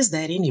 what is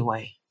that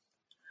anyway?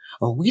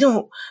 Well,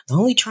 the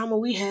only trauma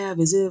we have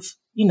is if,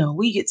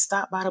 we get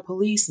stopped by the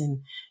police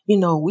and,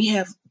 we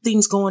have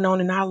things going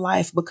on in our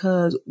life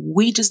because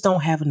we just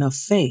don't have enough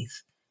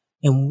faith.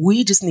 And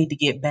we just need to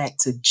get back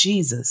to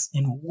Jesus,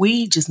 and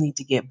we just need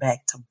to get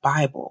back to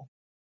Bible.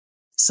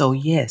 So,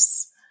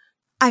 yes.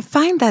 I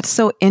find that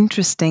so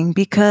interesting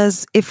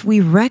because if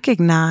we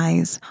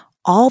recognize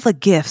all the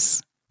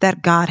gifts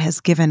that God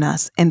has given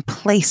us and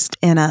placed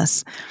in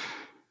us,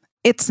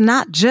 it's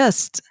not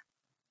just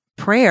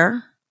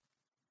prayer.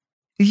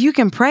 You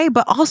can pray,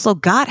 but also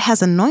God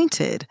has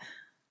anointed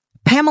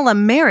Pamela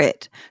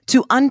Merritt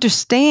to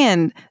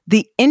understand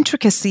the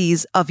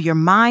intricacies of your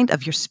mind,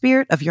 of your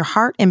spirit, of your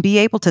heart, and be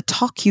able to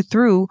talk you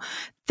through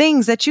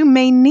things that you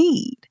may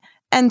need.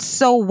 And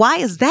so why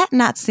is that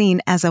not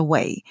seen as a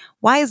way?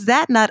 Why is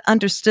that not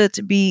understood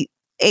to be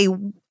a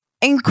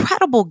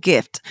incredible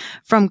gift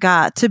from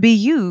God to be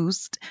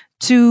used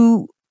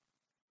to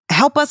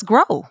help us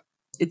grow?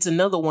 It's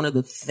another one of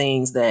the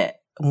things that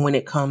when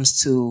it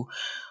comes to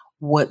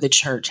what the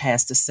church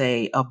has to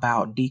say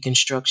about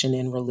deconstruction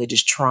and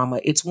religious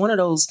trauma, it's one of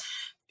those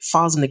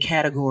falls in the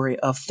category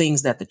of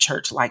things that the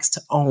church likes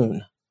to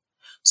own.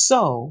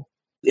 So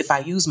if I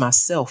use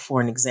myself for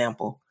an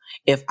example,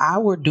 if I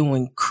were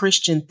doing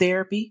Christian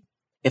therapy,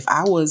 if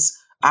I was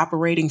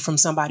operating from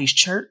somebody's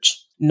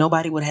church,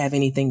 nobody would have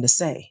anything to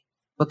say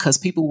because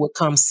people would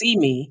come see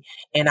me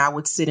and I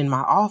would sit in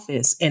my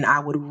office and I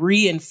would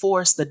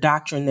reinforce the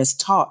doctrine that's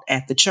taught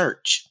at the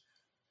church.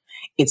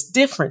 It's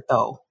different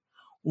though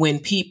when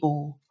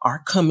people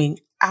are coming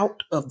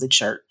out of the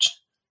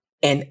church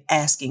and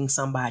asking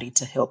somebody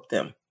to help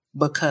them,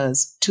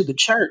 because to the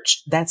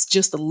church, that's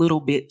just a little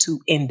bit too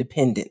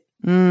independent.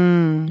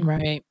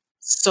 Right.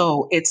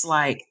 So it's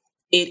like,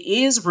 it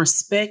is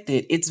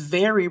respected. It's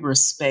very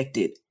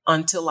respected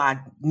until I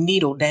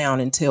needle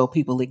down and tell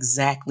people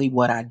exactly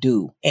what I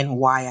do and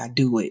why I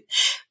do it.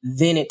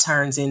 Then it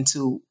turns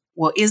into,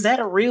 well, is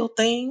that a real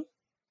thing?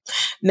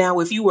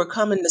 Now, if you were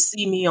coming to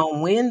see me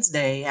on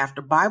Wednesday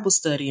after Bible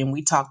study and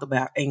we talked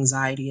about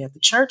anxiety at the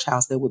church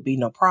house, there would be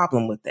no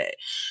problem with that.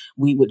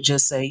 We would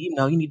just say, you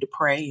need to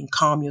pray and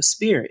calm your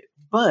spirit.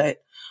 But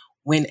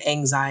when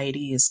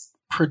anxiety is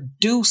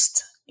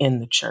produced in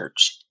the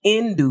church,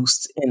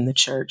 induced in the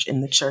church,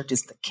 and the church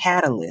is the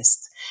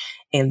catalyst,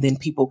 and then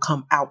people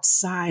come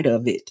outside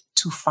of it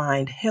to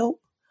find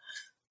help,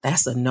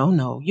 that's a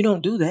no-no. You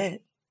don't do that.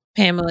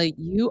 Pamela,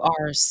 you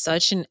are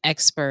such an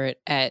expert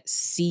at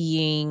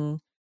seeing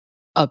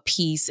a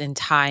piece and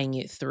tying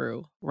it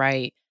through,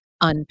 right?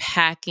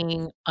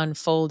 Unpacking,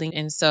 unfolding.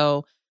 And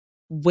so,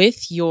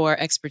 with your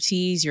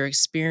expertise, your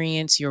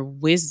experience, your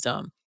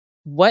wisdom,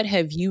 what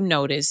have you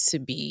noticed to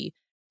be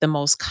the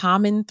most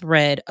common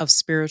thread of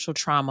spiritual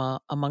trauma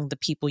among the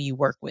people you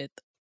work with?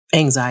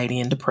 Anxiety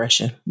and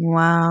depression.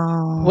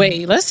 Wow.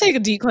 Wait, let's take a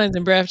deep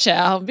cleansing breath,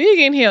 child. Big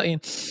inhale in.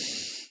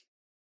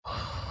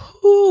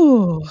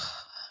 Ooh.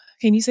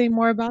 Can you say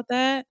more about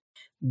that?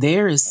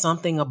 There is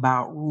something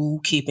about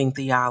rule-keeping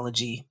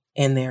theology,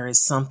 and there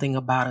is something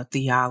about a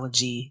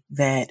theology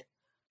that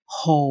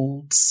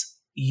holds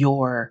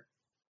your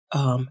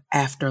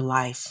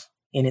afterlife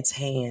in its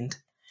hand.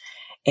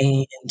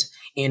 And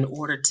in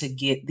order to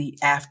get the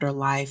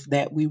afterlife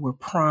that we were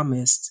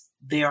promised,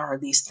 there are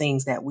these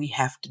things that we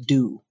have to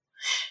do.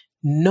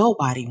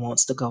 Nobody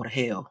wants to go to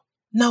hell.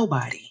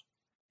 Nobody.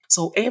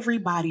 So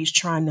everybody's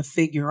trying to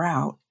figure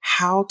out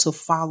how to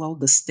follow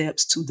the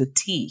steps to the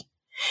T.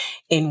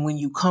 And when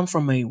you come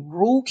from a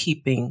rule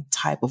keeping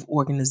type of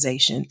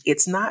organization,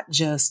 it's not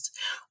just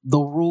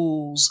the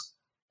rules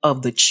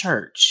of the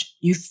church.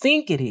 You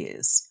think it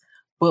is,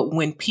 but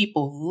when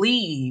people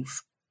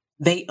leave,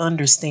 they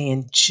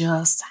understand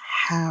just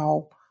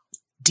how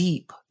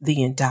deep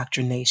the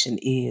indoctrination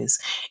is.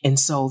 And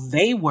so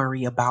they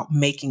worry about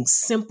making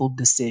simple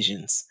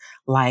decisions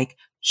like,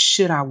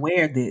 should I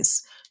wear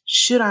this?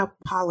 Should I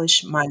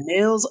polish my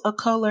nails a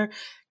color?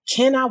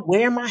 Can I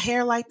wear my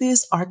hair like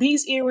this? Are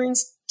these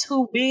earrings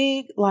too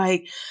big?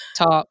 Like,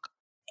 Talk.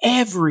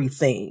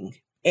 everything.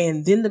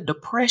 And then the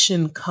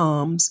depression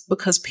comes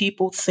because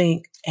people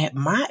think at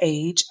my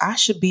age, I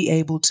should be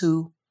able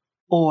to,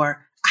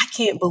 or I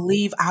can't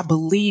believe I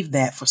believed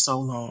that for so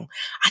long.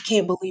 I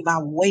can't believe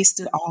I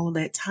wasted all of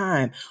that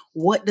time.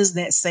 What does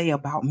that say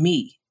about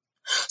me?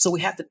 So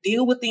we have to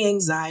deal with the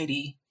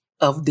anxiety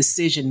of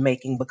decision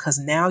making, because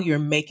now you're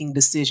making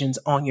decisions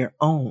on your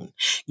own.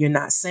 You're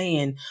not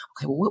saying,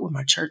 okay, well, what would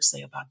my church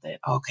say about that?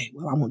 Okay,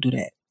 well, I won't do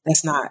that.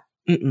 That's not,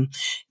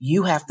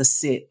 you have to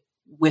sit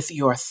with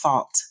your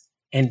thought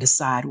and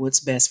decide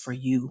what's best for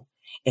you.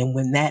 And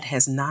when that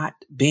has not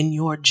been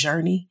your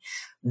journey,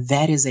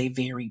 that is a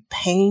very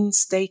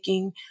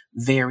painstaking,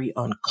 very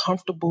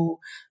uncomfortable,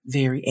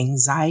 very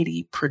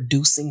anxiety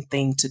producing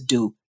thing to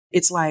do.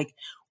 It's like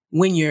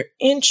when you're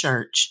in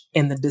church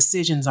and the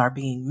decisions are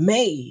being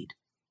made,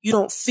 you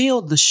don't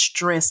feel the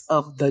stress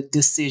of the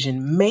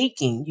decision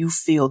making. You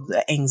feel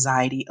the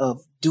anxiety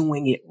of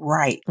doing it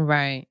right.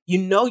 Right. You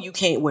know you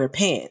can't wear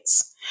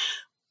pants,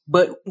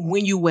 but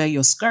when you wear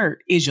your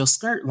skirt, is your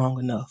skirt long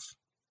enough?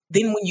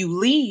 Then when you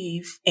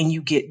leave and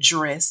you get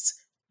dressed,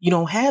 you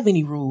don't have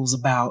any rules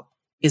about,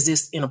 is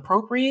this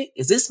inappropriate?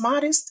 Is this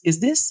modest? Is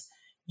this?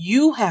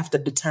 You have to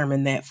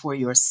determine that for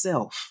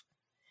yourself.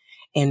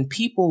 And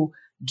people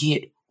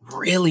get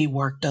really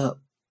worked up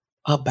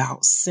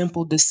about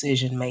simple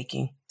decision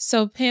making.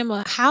 So,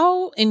 Pamela,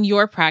 how in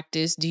your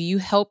practice do you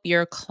help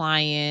your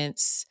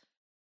clients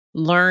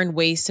learn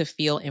ways to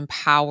feel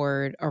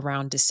empowered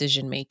around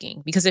decision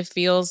making? Because it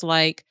feels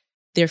like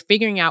they're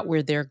figuring out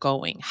where they're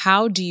going.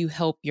 How do you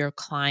help your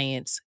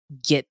clients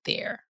get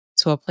there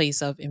to a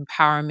place of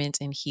empowerment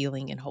and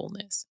healing and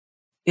wholeness?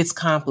 It's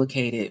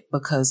complicated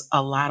because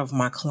a lot of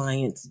my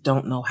clients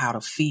don't know how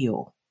to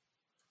feel.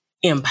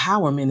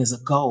 Empowerment is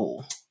a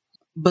goal.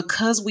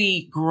 Because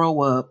we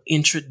grow up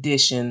in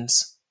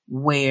traditions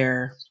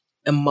where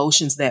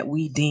emotions that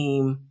we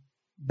deem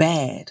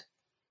bad,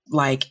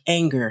 like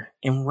anger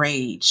and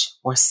rage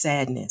or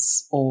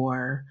sadness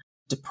or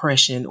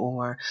depression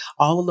or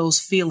all of those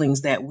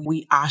feelings that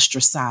we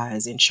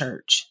ostracize in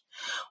church.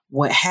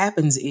 What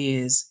happens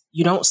is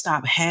you don't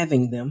stop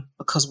having them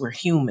because we're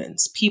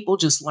humans. People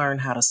just learn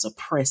how to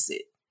suppress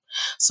it.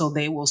 So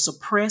they will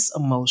suppress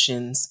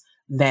emotions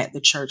that the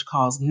church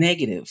calls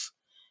negative.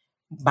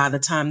 By the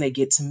time they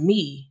get to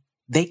me,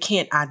 they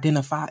can't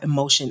identify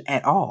emotion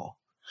at all.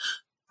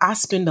 I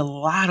spend a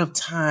lot of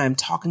time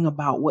talking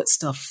about what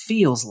stuff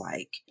feels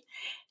like.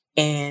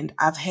 And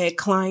I've had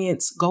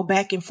clients go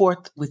back and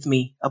forth with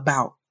me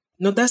about,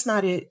 no, that's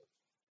not it.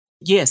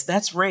 Yes,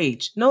 that's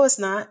rage. No, it's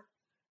not.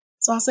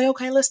 So I'll say,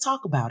 okay, let's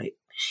talk about it.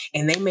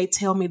 And they may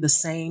tell me the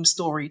same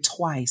story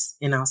twice.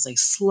 And I'll say,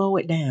 slow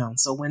it down.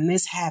 So when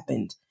this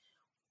happened,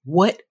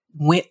 what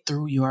went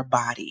through your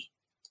body?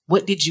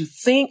 What did you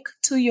think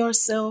to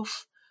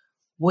yourself?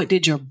 What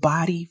did your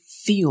body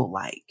feel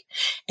like?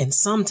 And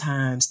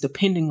sometimes,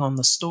 depending on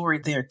the story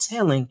they're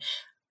telling,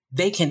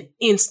 they can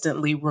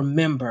instantly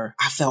remember,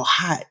 I felt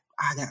hot.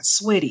 I got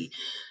sweaty.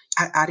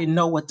 I didn't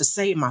know what to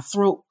say. My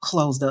throat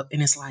closed up.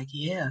 And it's like,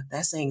 yeah,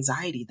 that's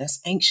anxiety. That's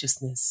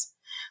anxiousness.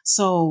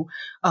 So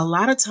a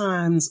lot of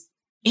times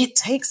it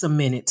takes a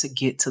minute to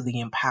get to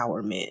the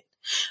empowerment,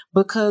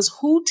 because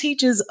who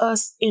teaches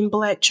us in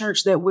Black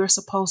church that we're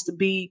supposed to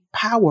be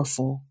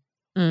powerful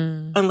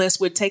unless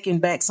we're taking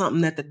back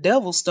something that the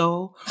devil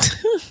stole?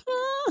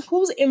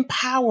 Who's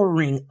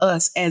empowering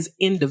us as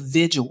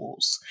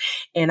individuals?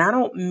 And I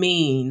don't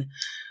mean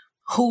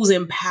who's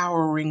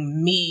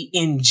empowering me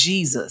in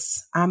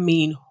Jesus. I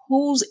mean,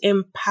 who's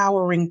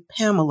empowering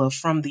Pamela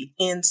from the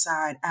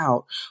inside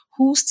out?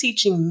 Who's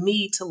teaching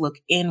me to look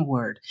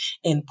inward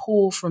and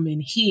pull from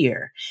in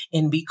here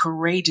and be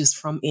courageous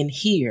from in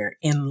here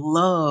and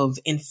love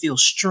and feel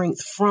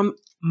strength from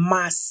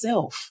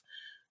myself?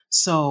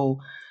 So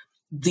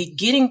the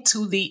getting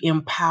to the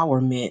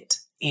empowerment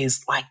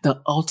is like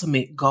the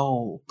ultimate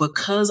goal,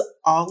 because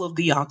all of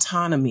the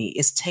autonomy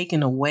is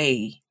taken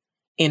away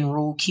in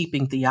rule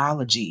keeping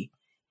theology.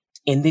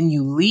 And then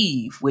you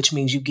leave, which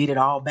means you get it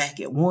all back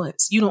at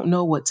once. You don't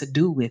know what to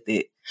do with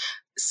it.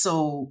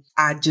 So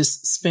I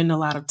just spend a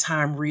lot of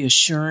time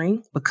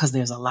reassuring, because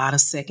there's a lot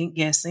of second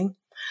guessing.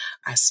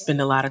 I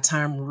spend a lot of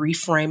time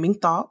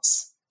reframing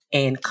thoughts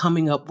and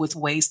coming up with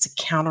ways to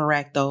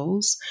counteract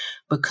those,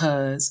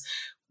 because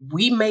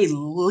we may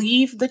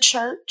leave the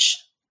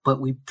church, but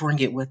we bring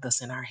it with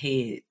us in our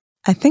head.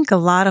 I think a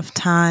lot of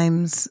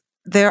times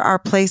there are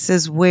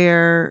places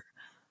where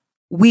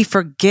we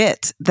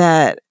forget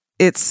that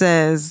it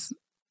says,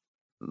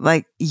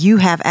 like, you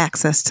have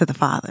access to the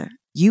Father.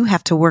 You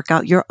have to work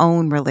out your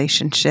own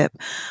relationship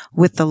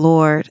with the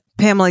Lord.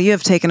 Pamela, you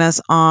have taken us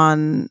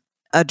on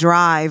a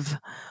drive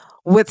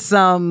with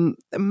some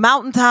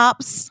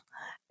mountaintops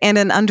and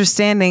an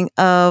understanding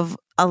of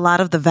a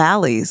lot of the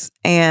valleys.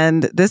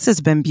 And this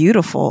has been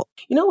beautiful.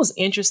 You know what's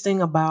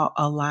interesting about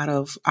a lot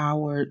of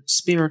our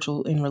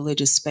spiritual and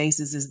religious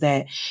spaces is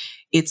that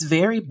it's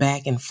very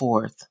back and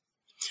forth.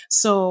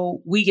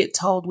 So we get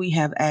told we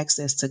have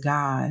access to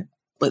God,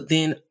 but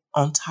then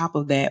on top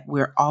of that,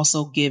 we're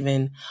also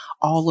given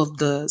all of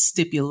the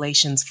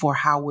stipulations for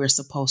how we're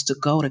supposed to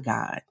go to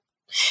God.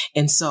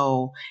 And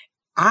so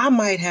I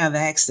might have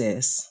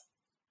access,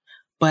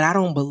 but I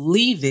don't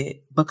believe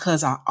it,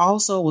 because I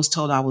also was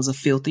told I was a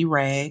filthy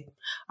rag.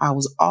 I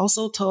was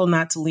also told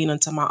not to lean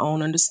into my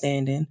own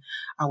understanding.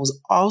 I was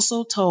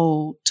also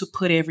told to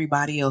put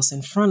everybody else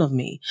in front of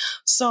me.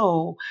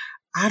 So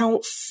I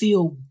don't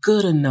feel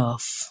good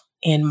enough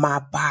in my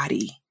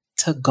body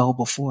to go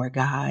before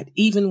God,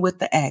 even with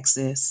the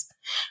access,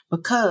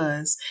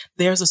 because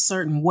there's a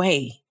certain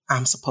way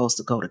I'm supposed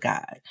to go to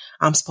God.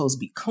 I'm supposed to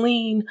be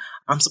clean.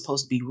 I'm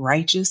supposed to be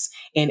righteous.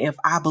 And if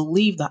I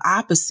believe the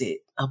opposite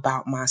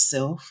about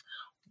myself,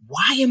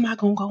 why am I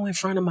going to go in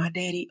front of my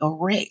daddy a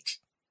wreck?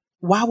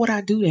 Why would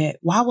I do that?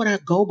 Why would I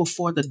go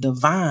before the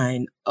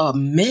divine a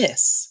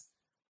mess?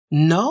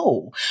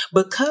 No,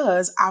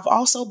 because I've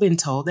also been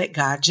told that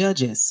God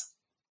judges.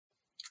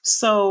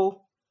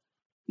 So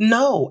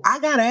no, I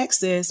got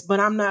access, but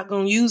I'm not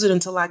going to use it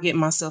until I get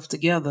myself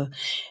together.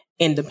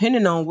 And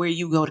depending on where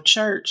you go to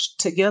church,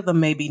 together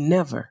maybe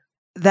never.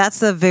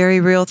 That's a very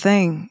real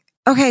thing.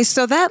 Okay,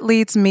 so that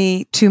leads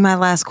me to my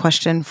last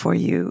question for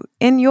you.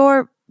 In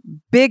your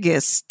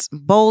biggest,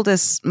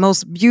 boldest,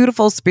 most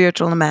beautiful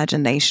spiritual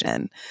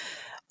imagination,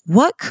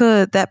 what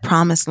could that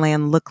promised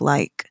land look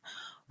like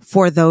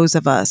for those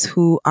of us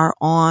who are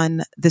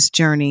on this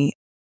journey?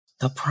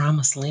 The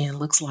promised land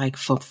looks like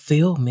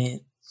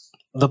fulfillment.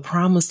 The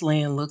promised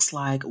land looks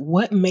like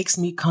what makes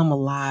me come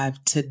alive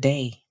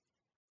today,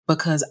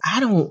 because I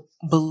don't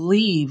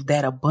believe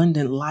that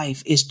abundant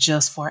life is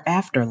just for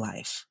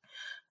afterlife.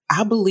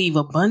 I believe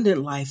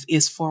abundant life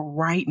is for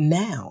right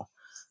now.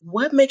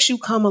 What makes you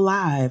come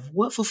alive?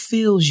 What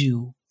fulfills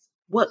you?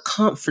 What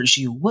comforts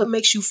you? What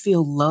makes you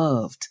feel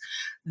loved?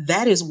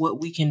 That is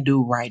what we can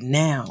do right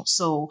now.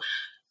 So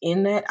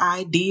in that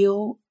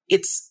ideal,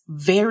 it's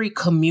very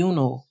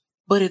communal,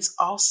 but it's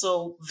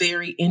also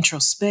very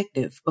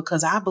introspective,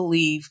 because I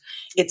believe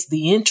it's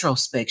the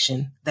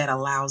introspection that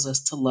allows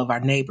us to love our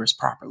neighbors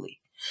properly.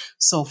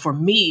 So for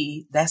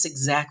me, that's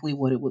exactly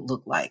what it would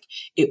look like.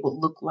 It would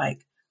look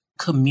like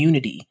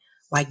community,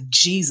 like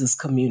Jesus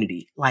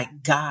community,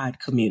 like God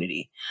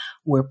community,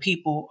 where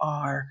people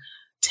are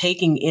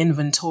taking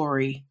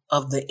inventory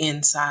of the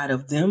inside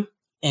of them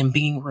and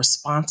being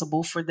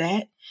responsible for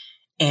that,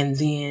 and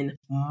then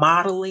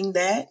modeling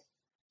that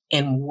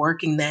and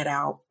working that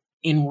out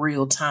in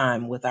real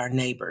time with our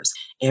neighbors.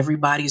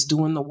 Everybody's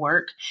doing the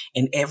work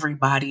and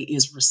everybody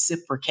is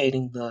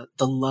reciprocating the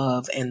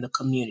love and the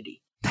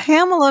community.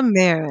 Pamela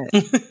Merritt,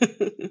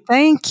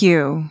 thank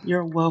you.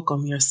 You're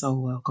welcome. You're so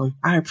welcome.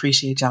 I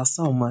appreciate y'all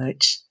so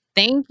much.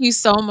 Thank you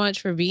so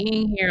much for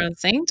being here on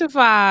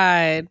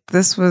Sanctified.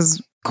 This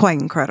was quite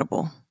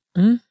incredible.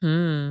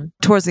 Mm-hmm.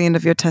 Towards the end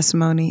of your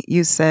testimony,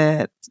 you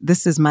said,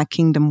 "This is my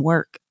kingdom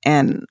work."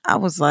 And I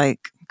was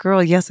like,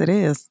 girl, yes, it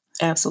is.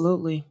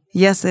 Absolutely.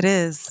 Yes, it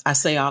is. I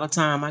say all the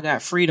time, I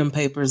got freedom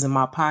papers in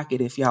my pocket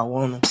if y'all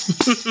want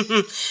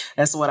them.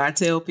 That's what I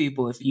tell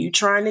people. If you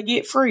trying to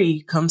get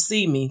free, come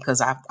see me,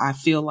 because I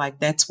feel like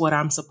that's what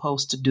I'm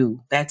supposed to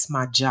do. That's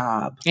my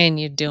job. And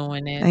you're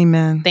doing it.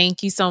 Amen.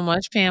 Thank you so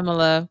much,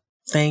 Pamela.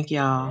 Thank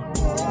y'all.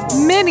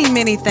 Many,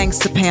 many thanks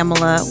to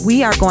Pamela.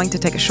 We are going to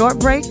take a short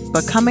break,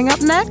 but coming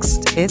up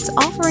next, it's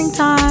offering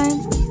time.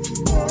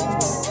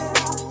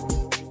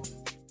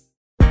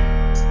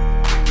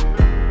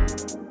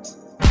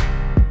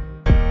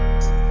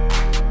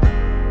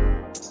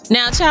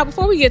 Now, child,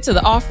 before we get to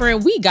the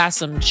offering, we got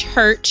some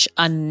church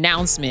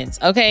announcements.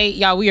 Okay,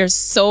 y'all, we are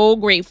so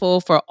grateful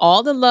for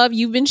all the love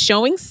you've been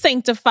showing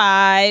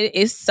Sanctified.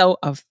 It's so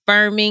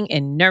affirming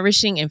and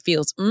nourishing and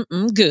feels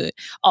good.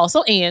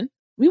 Also, and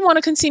we want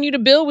to continue to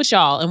build with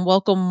y'all and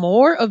welcome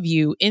more of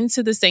you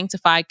into the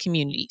Sanctified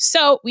community.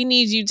 So we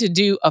need you to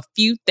do a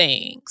few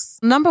things.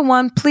 Number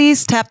one,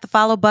 please tap the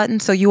follow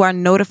button so you are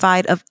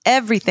notified of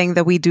everything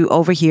that we do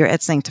over here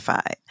at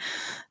Sanctified.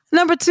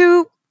 Number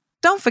two,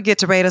 don't forget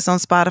to rate us on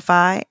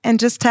Spotify and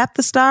just tap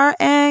the star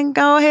and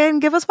go ahead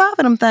and give us 5 of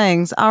them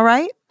things, all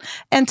right?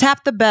 And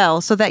tap the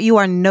bell so that you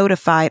are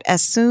notified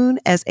as soon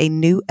as a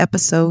new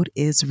episode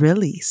is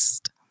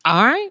released.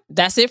 All right,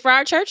 that's it for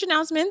our church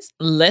announcements.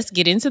 Let's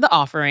get into the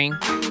offering.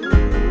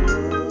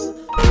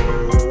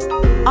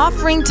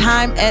 Offering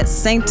time at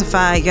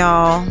Sanctify,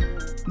 y'all.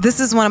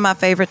 This is one of my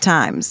favorite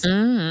times.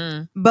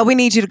 But we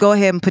need you to go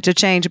ahead and put your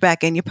change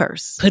back in your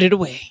purse. Put it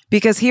away.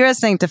 Because here at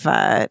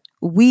Sanctified,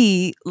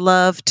 we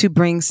love to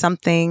bring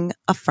something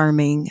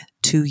affirming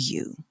to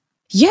you.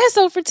 Yeah,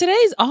 so for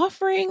today's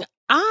offering,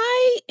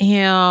 I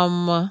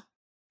am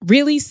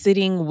really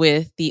sitting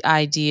with the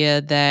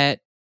idea that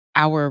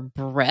our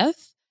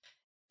breath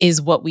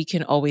is what we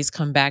can always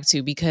come back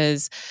to,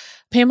 because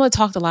Pamela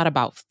talked a lot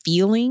about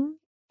feeling,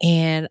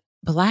 and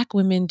Black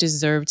women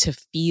deserve to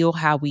feel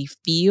how we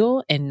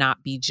feel and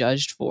not be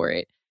judged for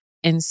it.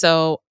 And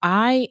so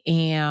I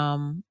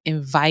am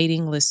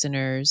inviting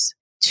listeners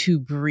to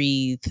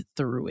breathe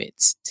through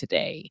it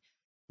today.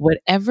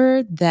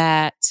 Whatever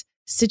that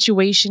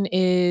situation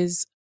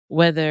is,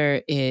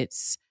 whether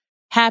it's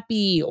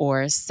happy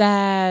or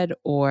sad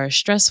or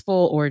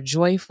stressful or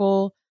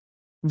joyful,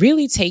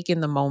 really take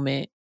in the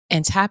moment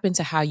and tap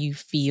into how you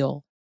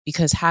feel,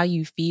 because how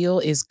you feel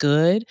is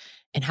good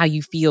and how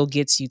you feel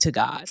gets you to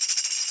God.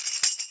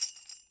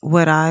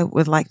 What I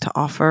would like to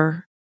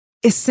offer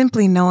is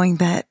simply knowing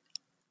that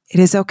it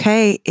is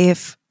okay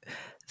if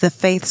the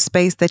faith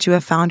space that you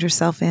have found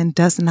yourself in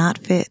does not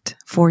fit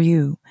for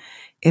you.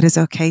 It is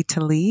okay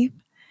to leave.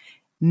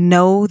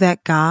 Know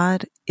that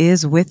God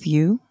is with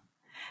you,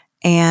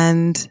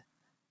 and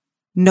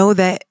know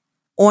that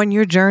on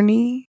your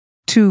journey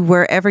to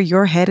wherever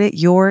you're headed,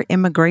 your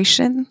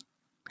immigration,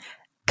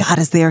 God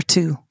is there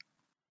too.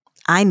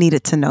 I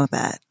needed to know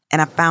that,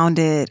 and I found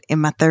it in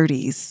my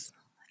 30s.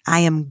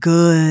 I am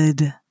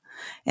good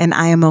and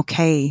I am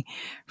okay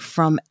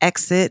from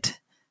exit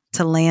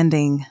to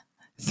landing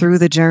through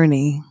the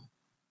journey.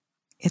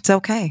 It's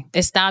okay.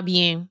 Está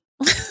bien.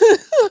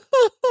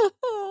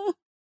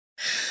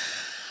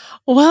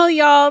 Well,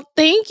 y'all,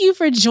 thank you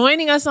for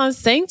joining us on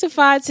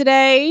Sanctified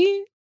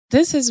today.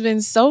 This has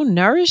been so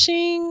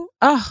nourishing.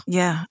 Oh,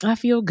 Yeah, I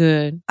feel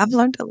good. I've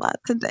learned a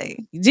lot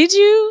today. Did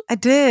you? I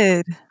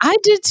did. I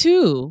did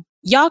too.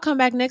 Y'all come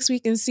back next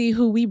week and see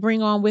who we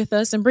bring on with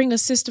us, and bring a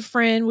sister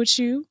friend with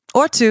you.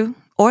 Or 2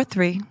 or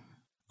 3.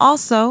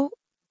 Also,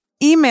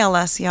 email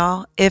us,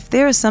 y'all. If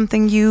there is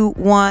something you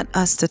want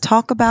us to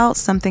talk about,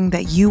 something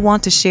that you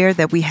want to share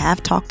that we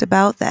have talked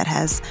about that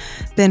has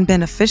been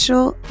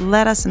beneficial,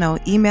 let us know.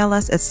 Email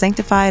us at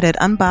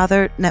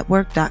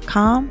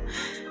sanctified@unbotherednetwork.com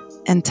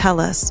and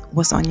tell us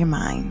what's on your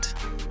mind.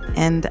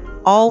 And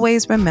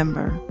always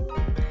remember,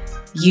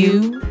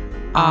 You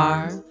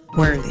are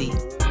worthy.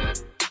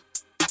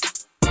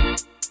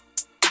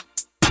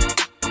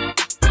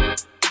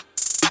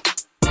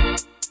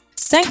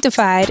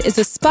 Sanctified is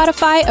a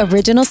Spotify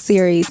original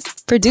series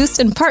produced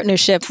in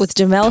partnership with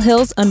Jamel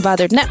Hill's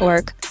Unbothered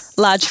Network,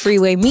 Lodge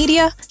Freeway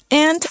Media,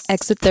 and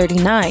Exit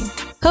 39.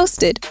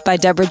 Hosted by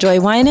Deborah Joy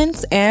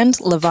Winans and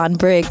Levon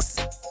Briggs.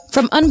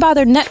 From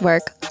Unbothered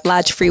Network,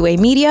 Lodge Freeway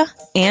Media,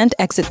 and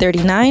Exit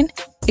 39,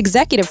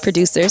 executive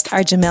producers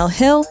are Jamel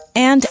Hill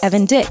and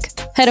Evan Dick.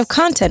 Head of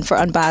content for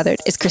Unbothered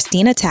is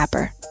Christina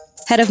Tapper.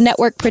 Head of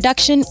network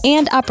production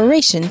and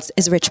operations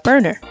is Rich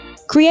Berner.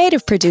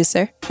 Creative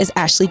producer is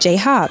Ashley J.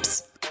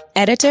 Hobbs.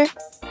 Editor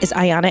is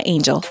Ayana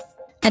Angel.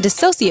 And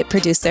associate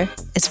producer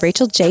is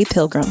Rachel J.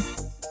 Pilgrim.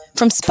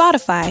 From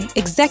Spotify,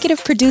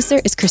 executive producer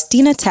is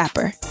Christina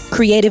Tapper.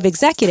 Creative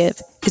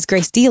executive is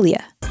Grace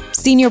Delia.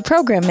 Senior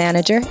program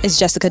manager is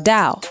Jessica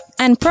Dow.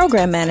 And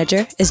program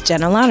manager is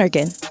Jenna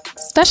Lonergan.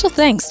 Special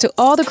thanks to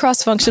all the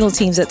cross-functional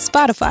teams at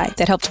Spotify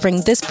that helped bring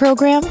this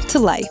program to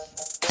life.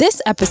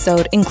 This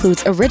episode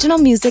includes original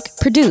music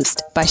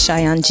produced by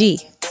Cheyenne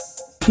G.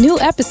 New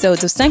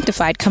episodes of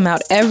Sanctified come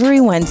out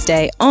every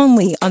Wednesday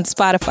only on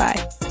Spotify.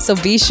 So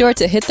be sure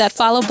to hit that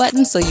follow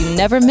button so you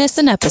never miss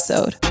an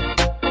episode.